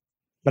do that.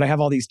 But I have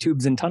all these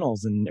tubes and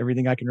tunnels and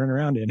everything I can run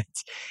around in.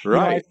 It's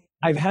right.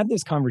 I've had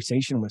this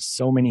conversation with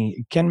so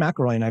many. Ken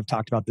McElroy and I've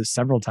talked about this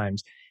several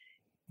times.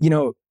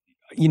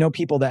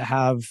 People that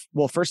have,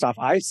 well, first off,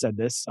 I said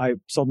this, I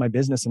sold my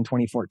business in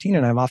 2014,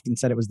 and I've often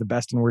said it was the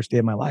best and worst day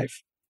of my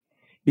life,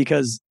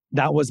 because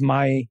that was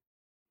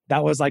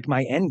like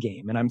my end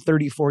game. And I'm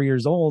 34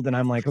 years old and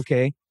I'm like,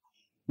 okay,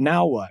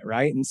 now what?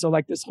 Right. And so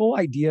like this whole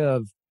idea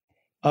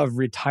of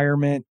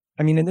retirement,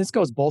 I mean, and this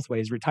goes both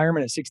ways.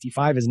 Retirement at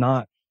 65 is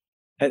not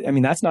I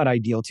mean, that's not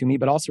ideal to me,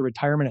 but also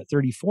retirement at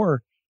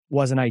 34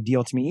 wasn't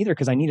ideal to me either,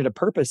 because I needed a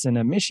purpose and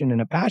a mission and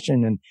a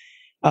passion.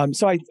 And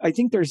so I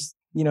think there's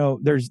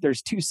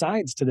two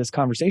sides to this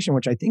conversation,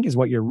 which I think is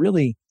what you're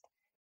really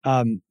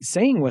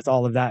saying with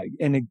all of that.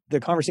 And the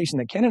conversation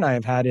that Ken and I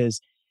have had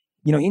is,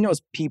 he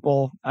knows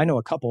people, I know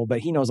a couple, but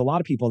he knows a lot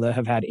of people that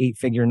have had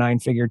 8-figure,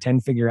 9-figure,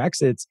 10-figure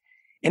exits,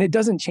 and it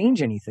doesn't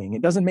change anything.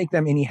 It doesn't make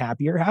them any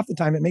happier. Half the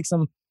time it makes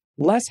them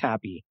less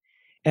happy.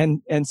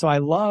 And so I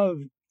love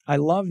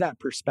that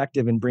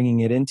perspective and bringing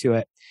it into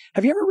it.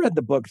 Have you ever read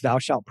the book Thou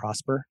Shalt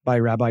Prosper by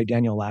Rabbi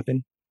Daniel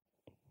Lapin?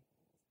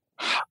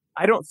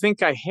 I don't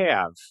think I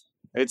have.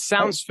 It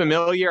sounds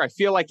familiar. I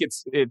feel like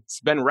it's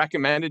been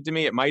recommended to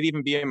me. It might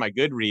even be in my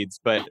Goodreads,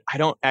 but I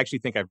don't actually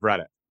think I've read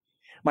it.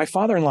 My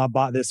father-in-law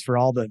bought this for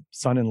all the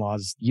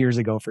son-in-laws years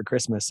ago for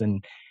Christmas.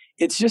 And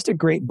it's just a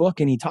great book.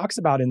 And he talks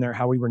about in there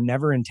how we were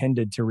never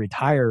intended to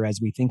retire as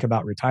we think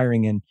about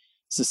retiring in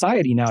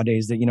society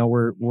nowadays, that,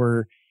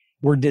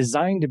 we're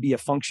designed to be a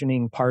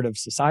functioning part of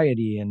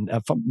society and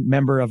a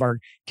member of our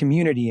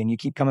community. And you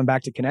keep coming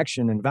back to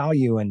connection and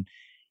value. And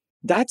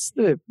that's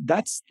the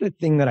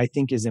thing that I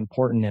think is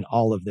important in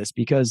all of this,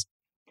 because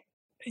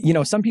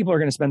some people are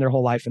going to spend their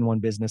whole life in one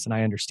business, and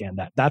I understand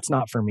that. That's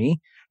not for me.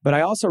 But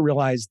I also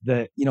realized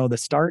that, the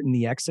start and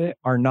the exit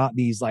are not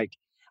these, like,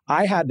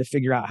 I had to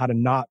figure out how to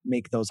not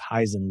make those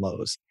highs and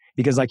lows,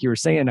 because like you were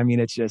saying, I mean,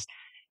 it's just,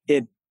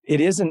 it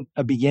isn't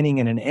a beginning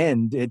and an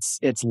end.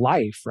 It's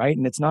life, right?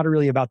 And it's not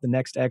really about the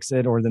next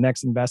exit or the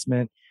next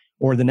investment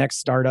or the next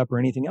startup or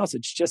anything else.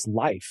 It's just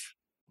life.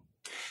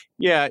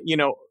 Yeah.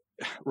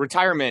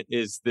 Retirement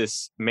is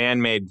this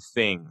man-made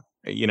thing.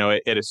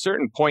 At a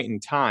certain point in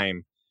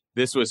time,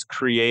 this was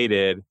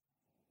created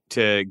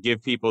to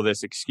give people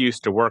this excuse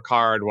to work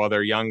hard while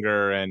they're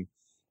younger. And,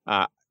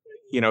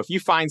 if you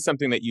find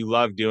something that you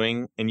love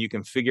doing and you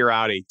can figure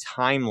out a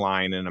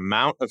timeline, an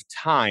amount of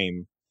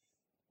time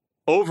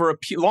over a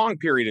long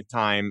period of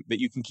time that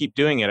you can keep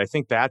doing it, I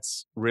think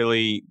that's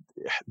really,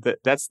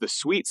 that's the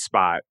sweet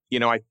spot.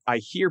 I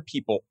hear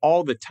people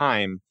all the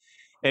time.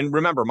 And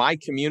remember, my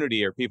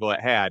community are people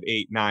that had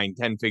 8, 9,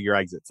 10-figure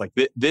exits. Like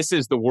this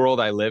is the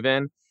world I live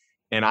in.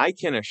 And I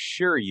can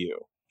assure you,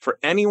 for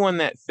anyone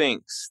that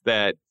thinks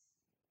that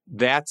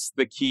that's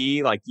the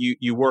key, like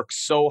you work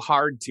so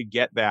hard to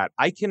get that,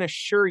 I can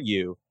assure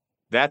you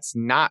that's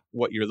not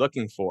what you're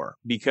looking for,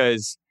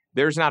 because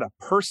there's not a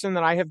person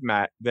that I have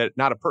met,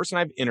 not a person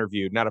I've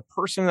interviewed, not a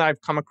person that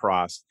I've come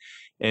across.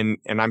 And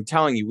I'm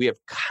telling you, we have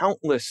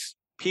countless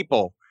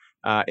people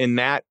in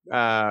that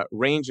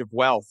range of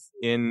wealth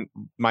in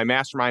my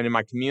mastermind, in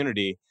my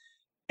community.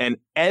 And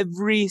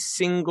every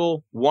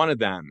single one of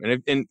them,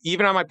 and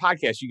even on my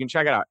podcast, you can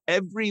check it out.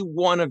 Every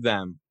one of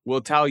them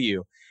will tell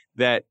you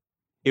that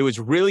it was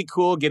really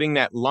cool getting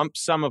that lump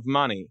sum of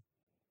money.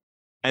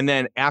 And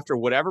then after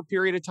whatever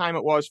period of time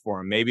it was for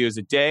them, maybe it was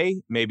a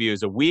day, maybe it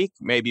was a week,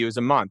 maybe it was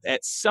a month,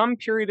 at some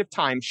period of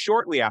time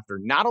shortly after,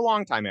 not a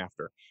long time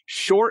after,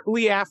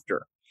 shortly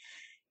after,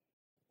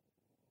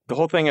 the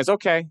whole thing is,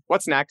 okay,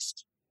 what's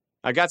next?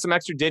 I got some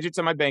extra digits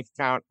in my bank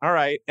account. All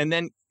right. And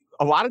then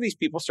a lot of these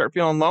people start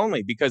feeling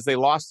lonely because they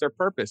lost their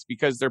purpose,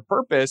 because their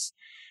purpose,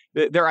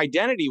 their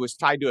identity was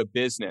tied to a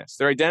business.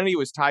 Their identity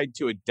was tied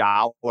to a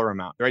dollar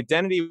amount. Their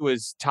identity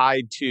was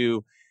tied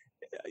to,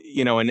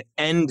 an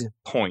end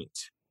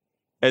point,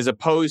 as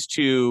opposed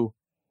to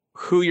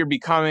who you're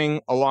becoming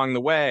along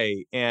the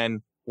way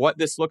and what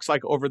this looks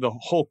like over the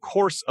whole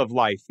course of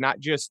life, not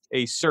just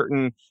a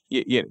certain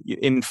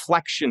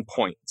inflection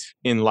point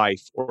in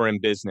life or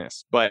in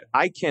business. But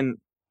I can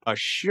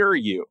assure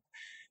you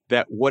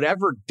that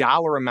whatever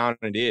dollar amount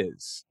it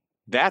is,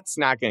 that's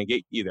not going to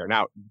get you there.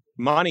 Now,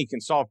 money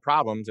can solve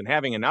problems, and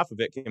having enough of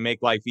it can make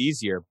life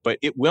easier, but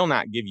it will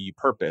not give you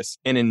purpose.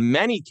 And in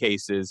many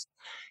cases,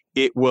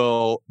 it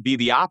will be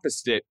the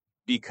opposite,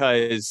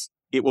 because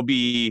it will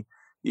be,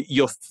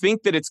 you'll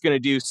think that it's going to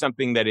do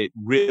something that it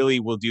really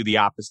will do the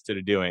opposite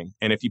of doing.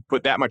 And if you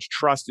put that much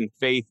trust and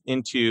faith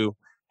into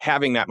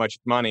having that much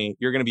money,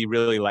 you're going to be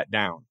really let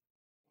down.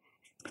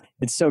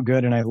 It's so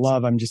good. And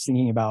I'm just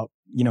thinking about,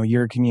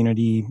 your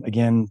community,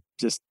 again,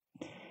 just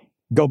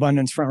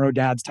GoBundance, Front Row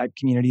Dads type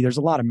community. There's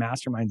a lot of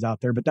masterminds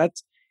out there, but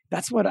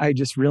that's what I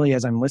just really,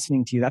 as I'm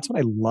listening to you, that's what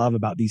I love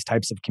about these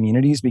types of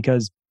communities,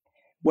 because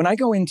when I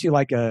go into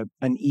like an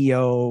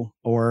EO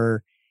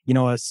or,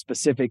 a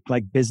specific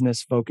like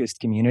business focused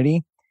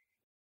community,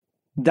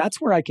 that's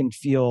where I can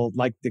feel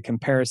like the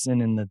comparison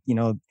and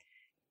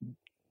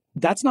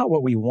that's not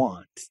what we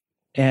want.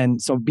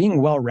 And so being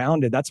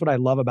well-rounded, that's what I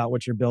love about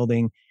what you're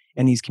building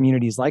and these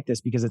communities like this,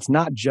 because it's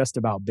not just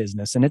about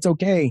business. And it's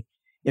okay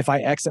if I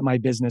exit my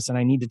business and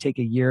I need to take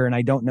a year and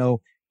I don't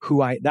know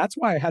that's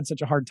why I had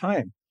such a hard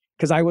time,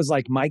 because I was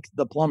like Mike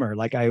the plumber.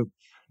 Like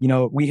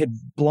we had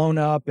blown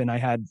up and I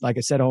had, like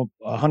I said,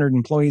 100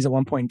 employees at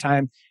one point in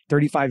time,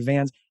 35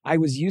 vans. I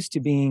was used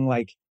to being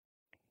like,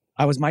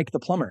 I was Mike the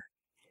plumber.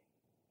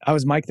 I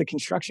was Mike the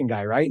construction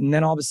guy, right? And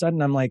then all of a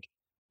sudden I'm like,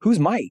 who's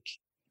Mike?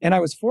 And I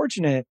was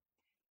fortunate.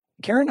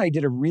 Karen and I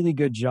did a really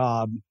good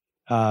job,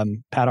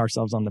 pat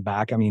ourselves on the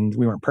back. I mean,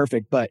 we weren't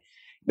perfect, but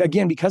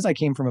again, because I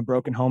came from a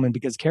broken home and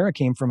because Kara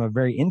came from a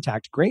very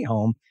intact, great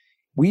home,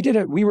 we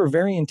were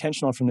very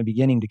intentional from the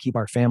beginning to keep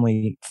our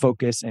family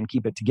focused and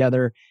keep it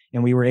together.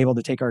 And we were able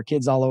to take our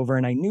kids all over.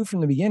 And I knew from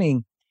the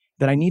beginning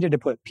that I needed to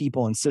put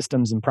people and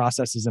systems and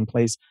processes in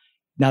place.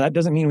 Now, that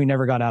doesn't mean we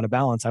never got out of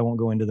balance. I won't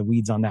go into the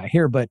weeds on that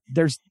here, but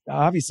there's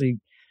obviously,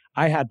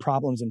 I had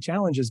problems and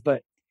challenges,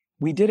 but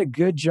we did a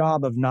good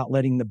job of not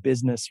letting the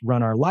business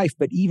run our life.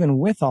 But even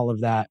with all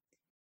of that,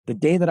 the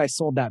day that I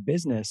sold that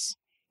business,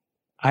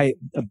 a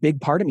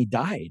big part of me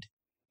died.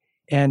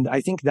 And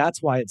I think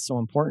that's why it's so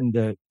important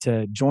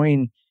to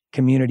join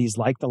communities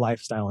like the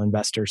Lifestyle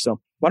Investor. So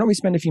why don't we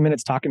spend a few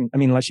minutes talking? I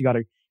mean, unless you got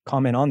to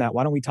comment on that,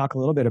 why don't we talk a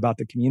little bit about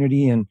the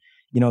community and,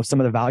 some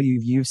of the value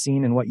you've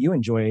seen and what you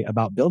enjoy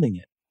about building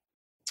it?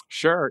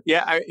 Sure.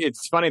 Yeah.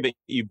 It's funny that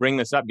you bring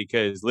this up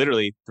because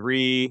literally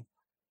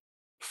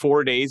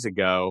 4 days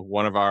ago,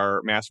 one of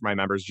our mastermind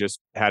members just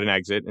had an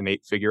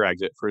 8-figure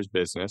exit for his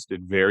business,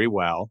 did very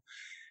well.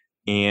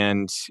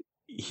 And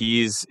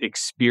he's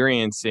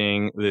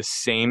experiencing the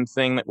same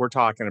thing that we're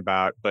talking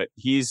about, but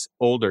he's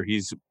older,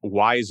 he's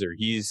wiser,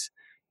 he's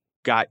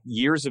got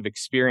years of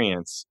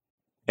experience.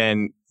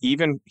 And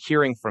even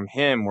hearing from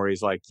him where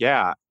he's like,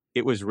 yeah,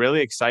 it was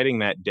really exciting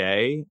that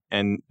day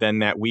and then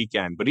that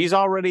weekend, but he's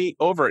already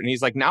over it. And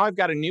he's like, now I've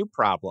got a new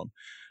problem.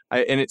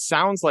 And it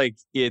sounds like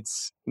a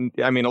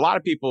lot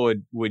of people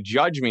would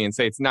judge me and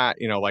say it's not,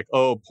 like,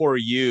 oh, poor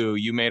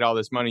you made all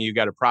this money, you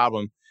got a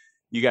problem.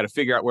 You got to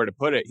figure out where to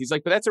put it. He's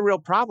like, but that's a real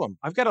problem.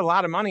 I've got a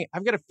lot of money.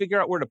 I've got to figure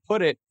out where to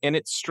put it. And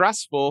it's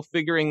stressful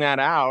figuring that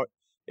out.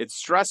 It's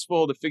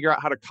stressful to figure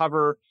out how to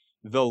cover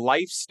the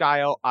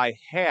lifestyle I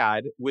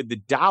had with the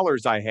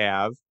dollars I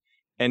have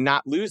and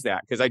not lose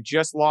that. Because I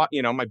just lost,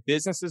 my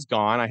business is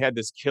gone. I had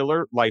this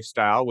killer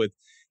lifestyle with,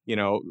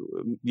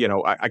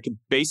 I could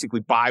basically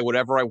buy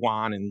whatever I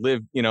want and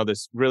live,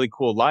 this really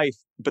cool life.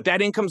 But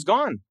that income's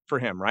gone for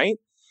him, right?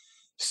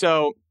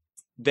 So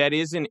that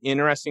is an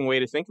interesting way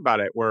to think about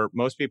it, where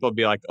most people would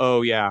be like,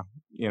 oh, yeah,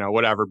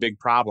 whatever, big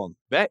problem.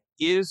 That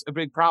is a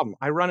big problem.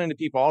 I run into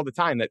people all the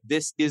time that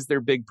this is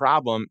their big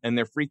problem and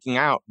they're freaking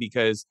out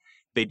because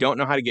they don't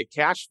know how to get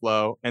cash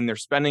flow and they're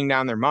spending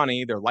down their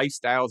money. Their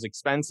lifestyle is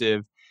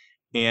expensive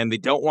and they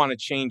don't want to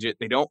change it.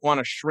 They don't want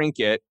to shrink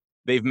it.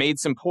 They've made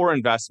some poor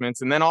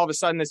investments. And then all of a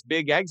sudden, this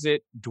big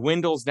exit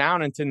dwindles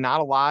down into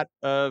not a lot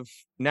of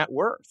net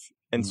worth.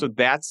 And so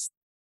that's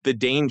the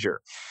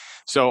danger.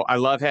 So I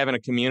love having a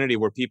community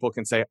where people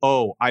can say,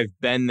 oh, I've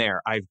been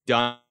there. I've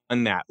done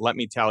that. Let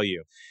me tell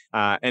you.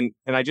 And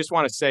I just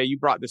want to say, you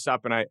brought this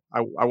up and I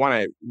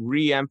want to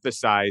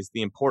reemphasize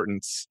the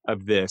importance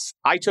of this.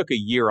 I took a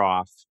year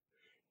off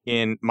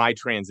in my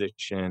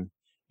transition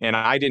and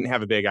I didn't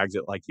have a big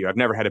exit like you. I've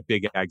never had a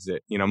big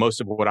exit.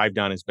 Most of what I've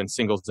done has been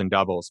singles and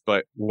doubles.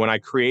 But when I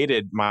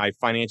created my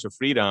financial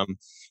freedom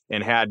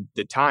and had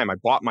the time, I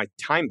bought my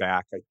time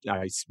back.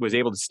 I was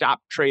able to stop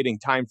trading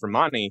time for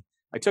money.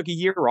 I took a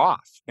year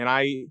off and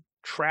I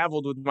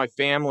traveled with my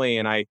family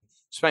and I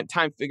spent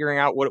time figuring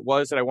out what it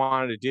was that I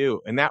wanted to do.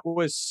 And that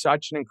was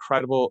such an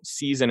incredible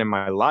season in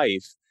my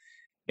life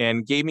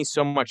and gave me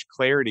so much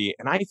clarity.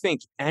 And I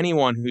think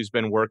anyone who's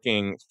been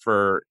working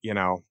for,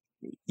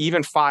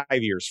 even 5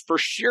 years, for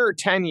sure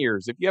 10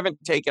 years, if you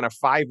haven't taken a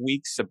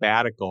 5-week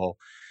sabbatical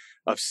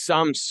of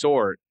some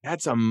sort,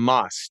 that's a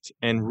must.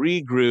 And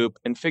regroup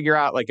and figure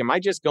out, like, am I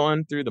just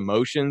going through the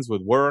motions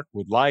with work,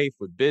 with life,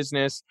 with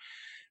business?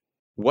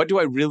 What do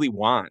I really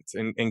want?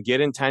 And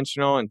get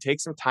intentional and take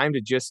some time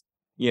to just,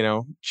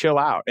 chill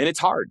out. And it's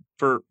hard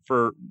for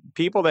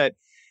people that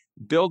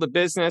build a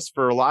business,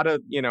 for a lot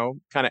of,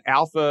 kind of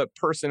alpha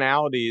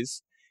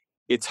personalities.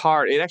 It's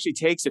hard. It actually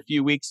takes a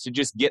few weeks to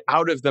just get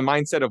out of the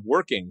mindset of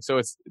working. So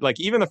it's like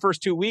even the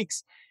first 2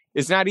 weeks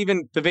is not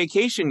even the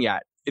vacation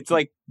yet. It's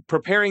like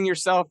preparing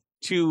yourself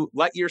to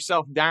let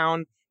yourself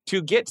down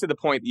to get to the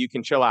point that you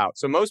can chill out.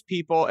 So most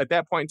people at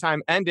that point in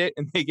time end it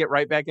and they get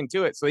right back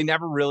into it. So they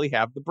never really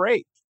have the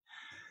break.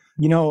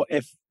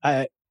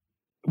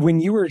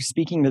 When you were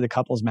speaking to the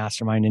couples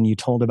mastermind and you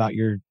told about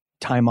your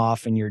time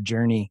off and your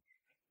journey,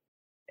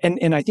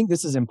 and I think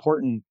this is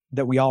important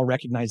that we all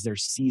recognize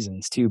there's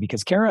seasons too,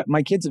 because Kara,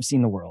 my kids have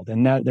seen the world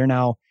and they're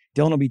now,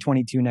 Dylan will be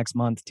 22 next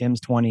month, Tim's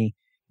 20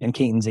 and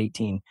Caton's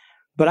 18.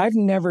 But I've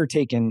never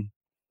taken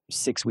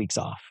 6 weeks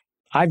off.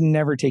 I've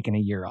never taken a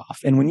year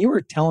off. And when you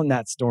were telling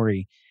that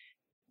story,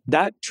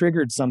 that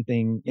triggered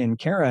something in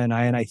Kara and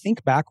I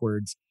think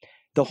backwards,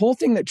 the whole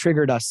thing that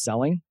triggered us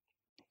selling,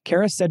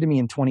 Kara said to me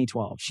in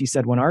 2012, she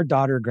said, when our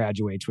daughter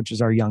graduates, which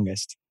is our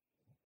youngest,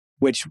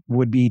 which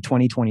would be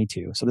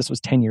 2022. So this was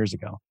 10 years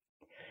ago.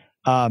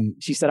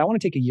 She said, I want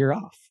to take a year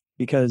off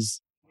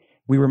because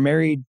we were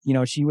married.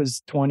 She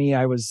was 20,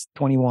 I was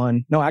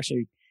 21. No,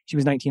 actually, she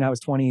was 19, I was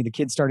 20. The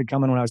kids started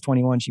coming when I was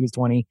 21, she was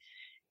 20.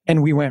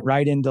 And we went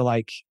right into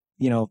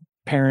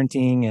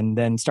parenting and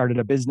then started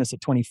a business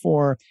at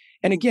 24.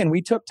 And again,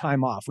 we took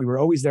time off. We were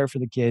always there for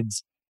the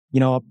kids.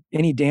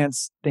 Any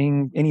dance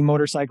thing, any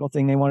motorcycle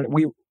thing they wanted,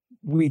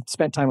 we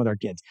spent time with our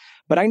kids.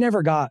 But I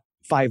never got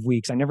 5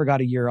 weeks. I never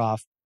got a year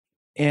off.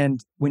 And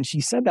when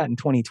she said that in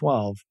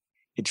 2012,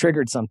 it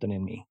triggered something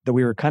in me that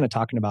we were kind of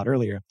talking about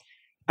earlier.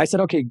 I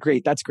said, okay,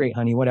 great. That's great,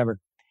 honey, whatever.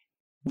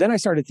 Then I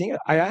started thinking,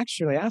 I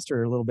actually asked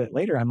her a little bit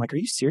later, I'm like, are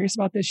you serious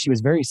about this? She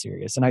was very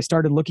serious. And I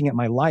started looking at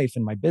my life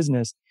and my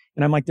business.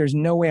 And I'm like, there's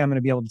no way I'm going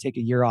to be able to take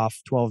a year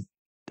off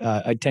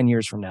 10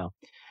 years from now.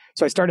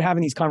 So I started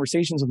having these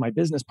conversations with my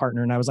business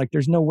partner. And I was like,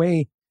 there's no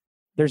way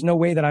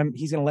that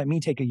he's going to let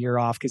me take a year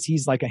off, because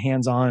he's like a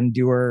hands-on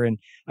doer. And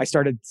I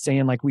started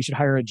saying like, we should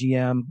hire a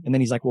GM. And then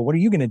he's like, well, what are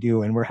you going to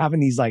do? And we're having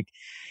these like,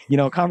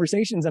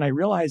 conversations. And I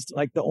realized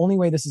like the only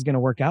way this is going to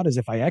work out is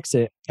if I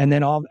exit. And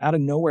then all out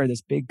of nowhere,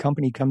 this big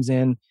company comes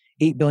in,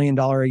 $8 billion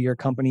a year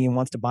company, and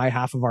wants to buy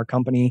half of our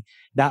company.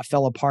 That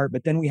fell apart.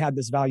 But then we had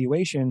this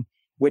valuation,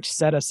 which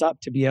set us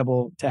up to be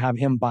able to have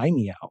him buy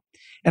me out.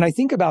 And I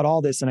think about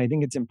all this, and I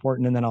think it's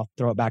important, and then I'll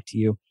throw it back to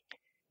you.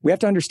 We have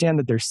to understand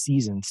that there's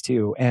seasons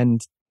too.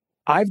 And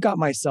I've got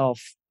myself,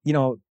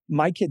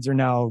 my kids are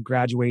now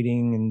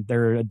graduating and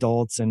they're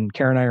adults, and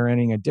Kara and I are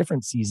entering a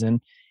different season.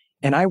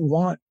 And I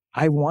want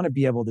to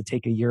be able to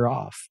take a year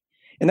off.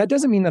 And that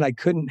doesn't mean that I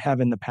couldn't have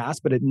in the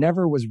past, but it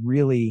never was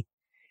really.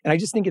 And I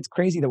just think it's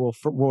crazy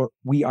that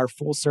we are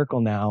full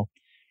circle now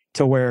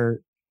to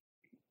where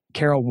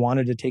Carol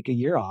wanted to take a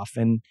year off.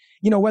 And,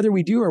 whether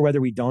we do or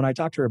whether we don't, I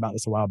talked to her about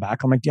this a while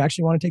back. I'm like, do you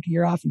actually want to take a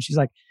year off? And she's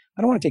like,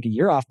 I don't want to take a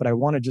year off, but I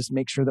want to just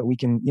make sure that we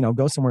can,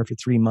 go somewhere for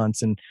 3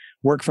 months and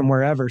work from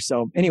wherever.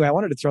 So anyway, I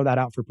wanted to throw that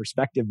out for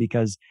perspective,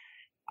 because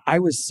I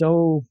was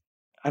so,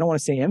 I don't want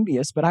to say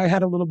envious, but I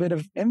had a little bit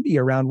of envy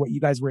around what you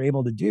guys were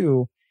able to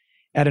do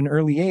at an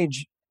early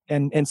age.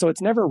 And so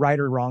it's never right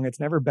or wrong. It's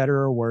never better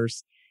or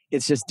worse.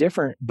 It's just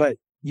different, but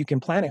you can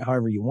plan it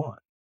however you want.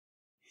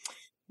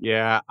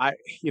 Yeah, I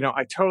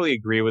totally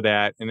agree with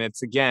that. And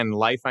it's, again,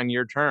 life on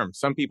your terms.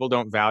 Some people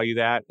don't value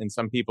that, and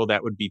some people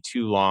that would be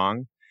too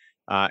long.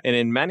 And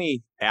in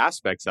many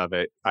aspects of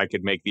it, I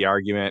could make the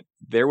argument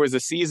there was a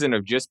season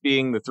of just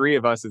being the three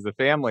of us as a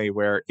family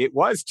where it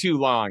was too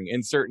long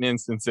in certain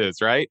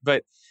instances, right?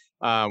 But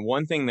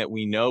one thing that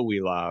we know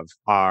we love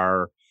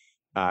are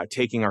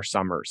taking our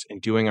summers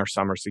and doing our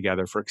summers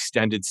together for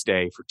extended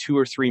stay for 2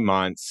 or 3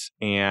 months.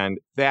 And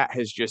that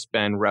has just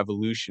been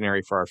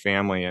revolutionary for our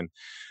family. And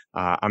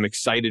I'm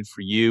excited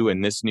for you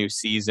in this new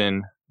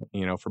season,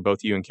 for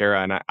both you and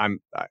Kara. And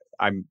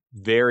I'm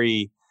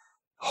very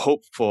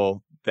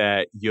hopeful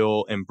that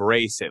you'll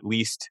embrace at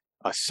least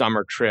a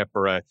summer trip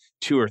or a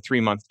 2 or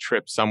 3 month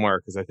trip somewhere,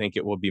 because I think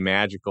it will be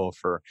magical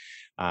for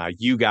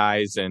you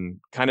guys and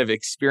kind of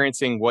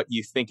experiencing what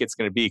you think it's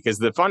going to be. Because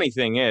the funny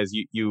thing is,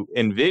 you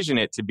envision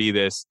it to be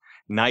this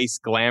nice,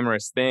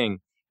 glamorous thing,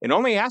 and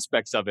only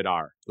aspects of it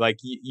are. Like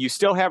you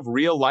still have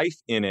real life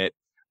in it,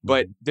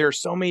 but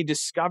there's so many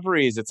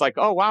discoveries. It's like,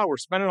 oh, wow, we're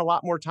spending a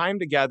lot more time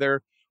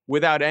together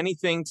without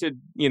anything to,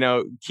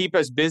 keep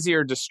us busy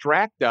or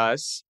distract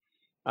us.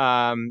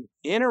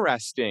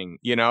 Interesting,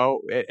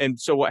 and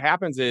so what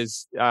happens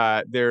is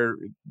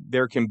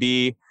there can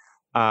be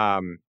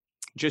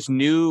just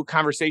new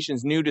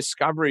conversations, new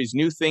discoveries,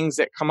 new things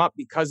that come up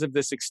because of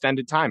this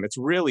extended time. It's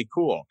really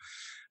cool.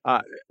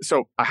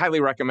 So I highly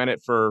recommend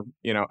it for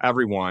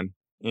everyone.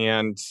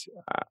 And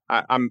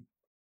I'm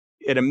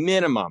at a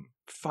minimum,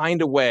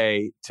 find a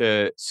way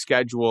to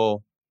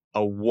schedule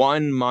a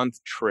 1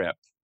 month trip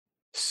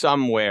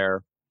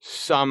somewhere,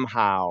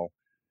 somehow.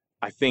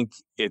 I think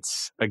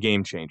it's a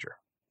game changer.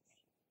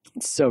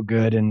 It's so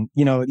good. And,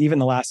 even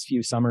the last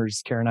few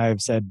summers, Kara and I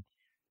have said,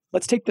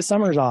 let's take the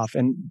summers off.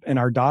 And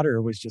our daughter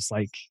was just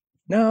like,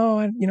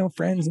 no,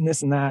 friends and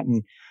this and that.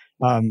 And,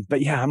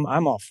 but yeah,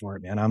 I'm all for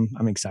it, man.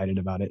 I'm excited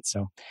about it.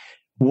 So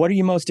what are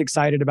you most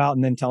excited about?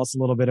 And then tell us a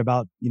little bit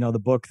about, the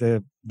book,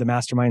 the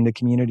mastermind, the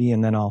community,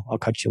 and then I'll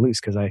cut you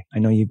loose, because I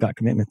know you've got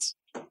commitments.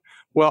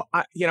 Well,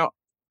 I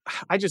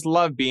just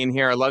love being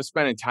here. I love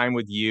spending time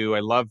with you. I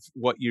love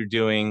what you're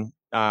doing.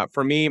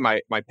 For me, my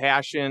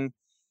passion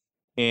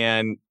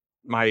and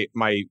my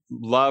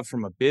love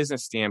from a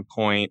business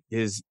standpoint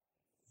is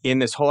in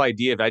this whole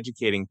idea of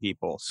educating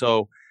people.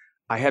 So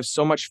I have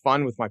so much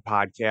fun with my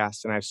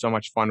podcast, and I have so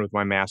much fun with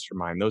my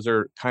mastermind. Those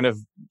are kind of,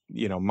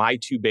 my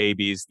two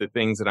babies, the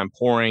things that I'm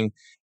pouring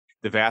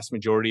the vast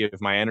majority of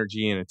my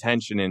energy and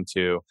attention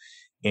into.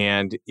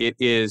 And it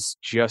is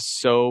just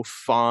so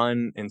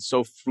fun and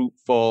so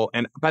fruitful.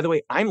 And by the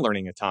way, I'm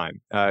learning a ton,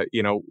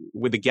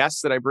 with the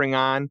guests that I bring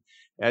on.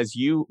 As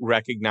you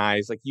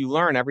recognize, like, you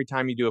learn every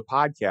time you do a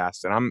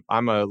podcast, and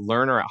I'm a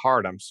learner at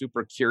heart. I'm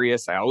super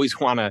curious. I always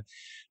want to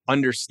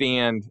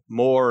understand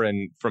more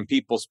and from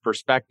people's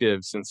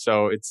perspectives. And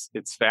so it's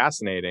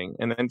fascinating.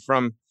 And then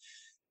from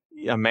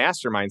a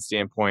mastermind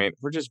standpoint,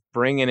 we're just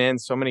bringing in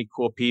so many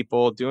cool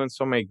people, doing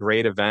so many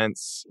great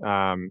events,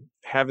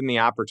 having the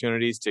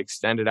opportunities to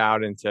extend it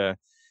out into,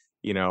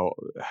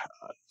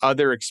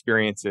 other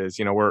experiences.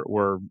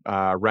 We're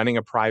running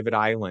a private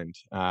island.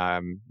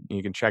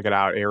 You can check it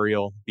out,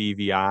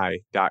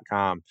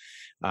 arielbvi.com.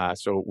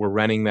 So we're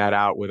renting that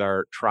out with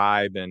our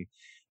tribe, and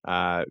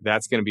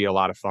That's going to be a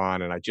lot of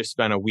fun. And I just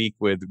spent a week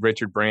with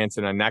Richard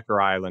Branson on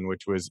Necker Island,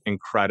 which was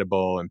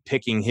incredible, and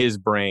picking his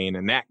brain.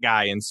 And that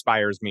guy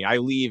inspires me. I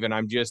leave and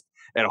I'm just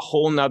at a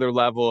whole nother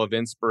level of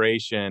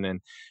inspiration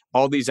and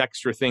all these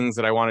extra things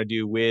that I want to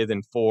do with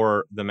and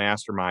for the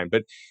mastermind.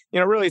 But,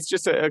 really, it's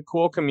just a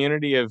cool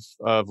community of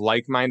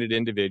like-minded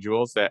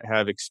individuals that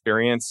have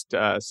experienced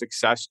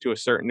success to a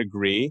certain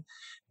degree,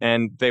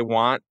 and they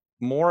want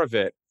more of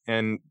it.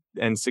 And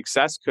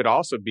success could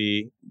also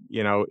be,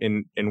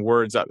 in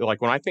words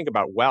like when I think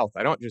about wealth,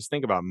 I don't just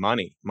think about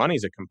money.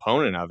 Money's a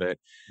component of it,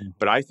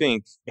 but I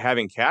think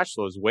having cash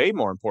flow is way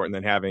more important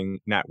than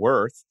having net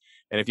worth.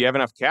 And if you have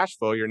enough cash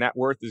flow, your net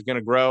worth is going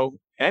to grow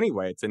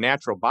anyway. It's a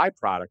natural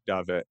byproduct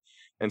of it.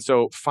 And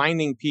so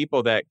finding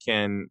people that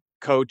can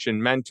coach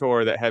and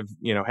mentor that have,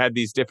 had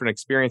these different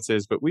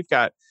experiences, but we've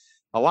got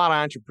a lot of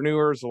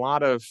entrepreneurs, a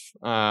lot of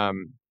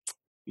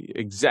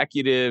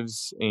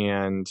executives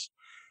and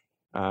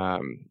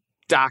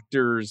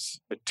doctors,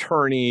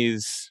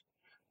 attorneys,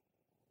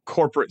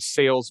 corporate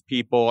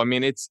salespeople. I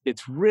mean, it's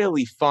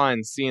really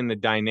fun seeing the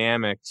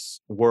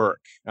dynamics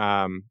work.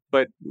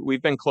 But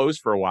we've been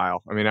closed for a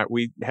while. I mean,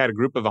 we had a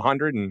group of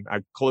 100 and I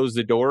closed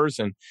the doors,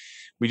 and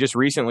we just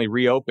recently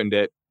reopened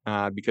it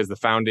because the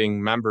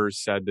founding members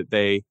said that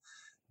they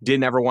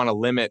didn't ever want to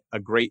limit a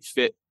great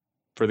fit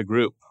for the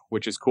group,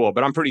 which is cool.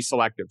 But I'm pretty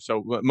selective.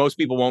 So most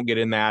people won't get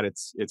in that.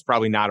 It's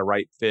probably not a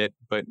right fit,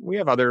 but we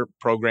have other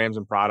programs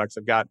and products.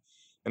 I've got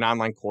an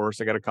online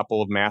course. I got a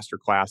couple of master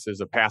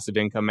classes, a passive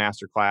income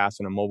master class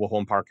and a mobile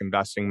home park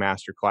investing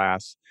master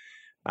class.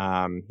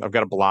 I've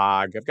got a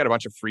blog. I've got a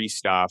bunch of free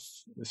stuff.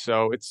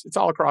 So it's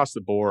all across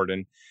the board.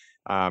 And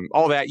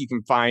all that you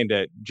can find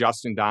at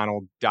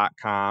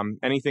justindonald.com.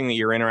 Anything that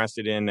you're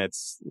interested in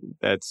that's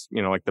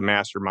like the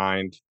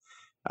mastermind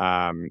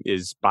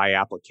is by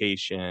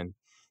application.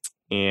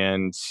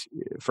 And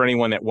for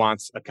anyone that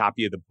wants a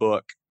copy of the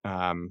book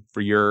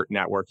for your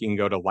network, you can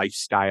go to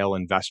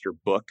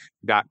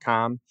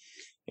lifestyleinvestorbook.com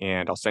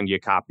and I'll send you a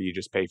copy. You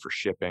just pay for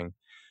shipping.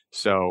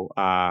 So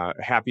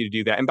happy to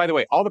do that. And by the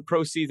way, all the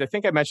proceeds, I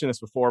think I mentioned this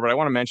before, but I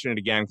want to mention it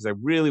again because I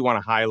really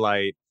want to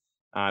highlight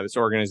this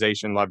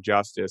organization, Love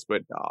Justice.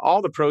 But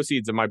all the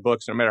proceeds of my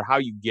books, no matter how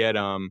you get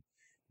them,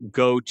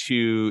 go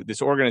to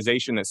this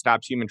organization that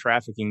stops human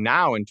trafficking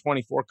now in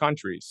 24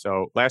 countries.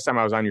 So last time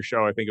I was on your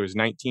show, I think it was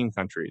 19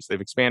 countries.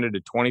 They've expanded to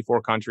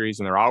 24 countries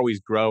and they're always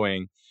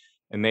growing.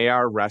 And they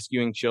are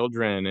rescuing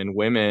children and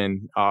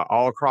women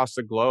all across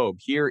the globe.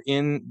 Here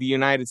in the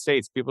United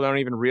States, people don't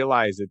even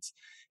realize it's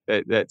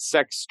that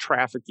sex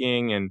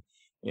trafficking and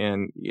I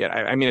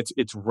mean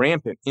it's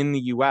rampant in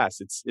the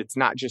U.S. It's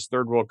not just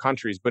third world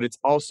countries, but it's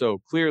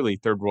also clearly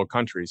third world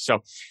countries. So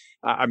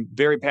I'm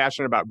very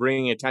passionate about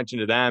bringing attention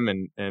to them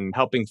and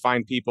helping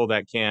find people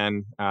that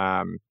can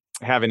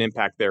have an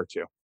impact there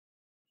too.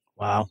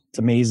 Wow. It's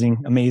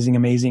amazing, amazing,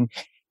 amazing.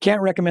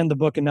 Can't recommend the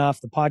book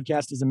enough. The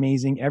podcast is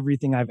amazing.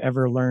 Everything I've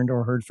ever learned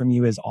or heard from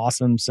you is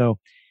awesome. So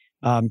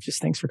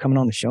just thanks for coming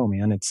on the show,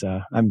 man. It's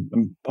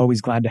I'm always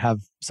glad to have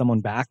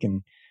someone back.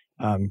 And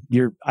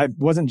I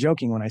wasn't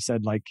joking when I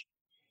said, like,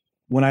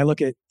 when I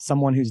look at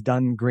someone who's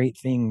done great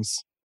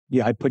things,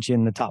 yeah, I'd put you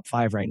in the top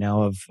 5 right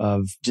now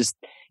of just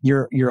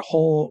your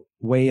whole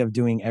way of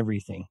doing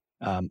everything.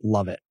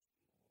 Love it.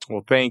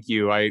 Well, thank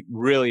you. I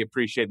really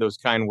appreciate those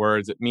kind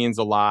words. It means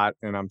a lot.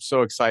 And I'm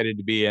so excited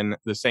to be in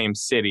the same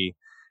city.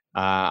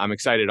 I'm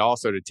excited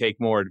also to take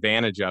more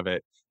advantage of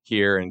it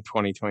here in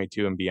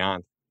 2022 and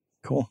beyond.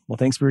 Cool. Well,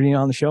 thanks for being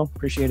on the show.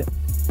 Appreciate it.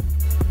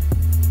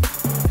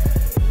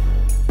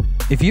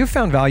 If you've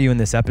found value in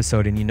this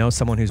episode and you know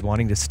someone who's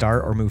wanting to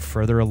start or move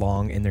further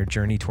along in their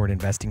journey toward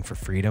investing for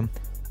freedom,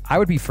 I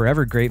would be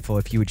forever grateful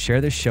if you would share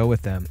this show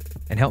with them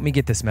and help me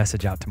get this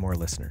message out to more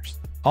listeners.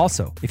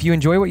 Also, if you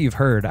enjoy what you've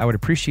heard, I would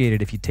appreciate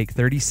it if you'd take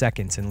 30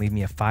 seconds and leave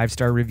me a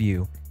 5-star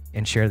review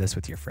and share this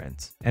with your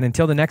friends. And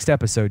until the next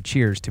episode,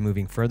 cheers to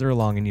moving further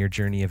along in your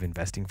journey of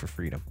investing for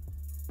freedom.